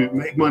to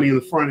make money in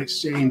the foreign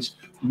exchange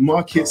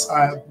markets,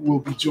 I will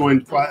be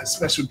joined by a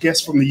special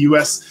guest from the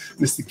US,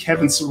 Mr.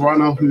 Kevin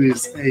Serrano, who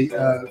is a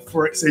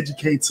Forex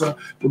educator.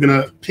 We're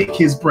going to pick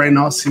his brain,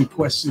 ask him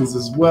questions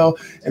as well.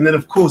 And then,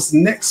 of course,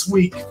 next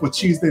week for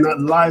Tuesday Night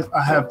Live,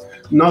 I have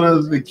none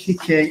other than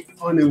Kike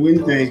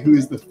Onewinde, who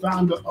is the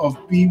founder of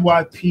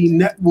BYP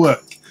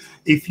Network.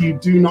 If you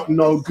do not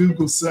know,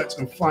 Google search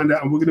and find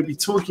out. And we're going to be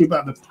talking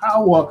about the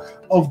power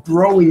of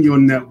growing your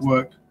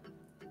network.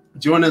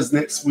 Join us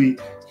next week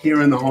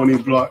here in the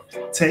Honing Block.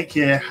 Take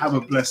care. Have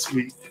a blessed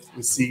week.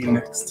 We'll see you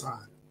next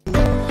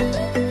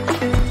time.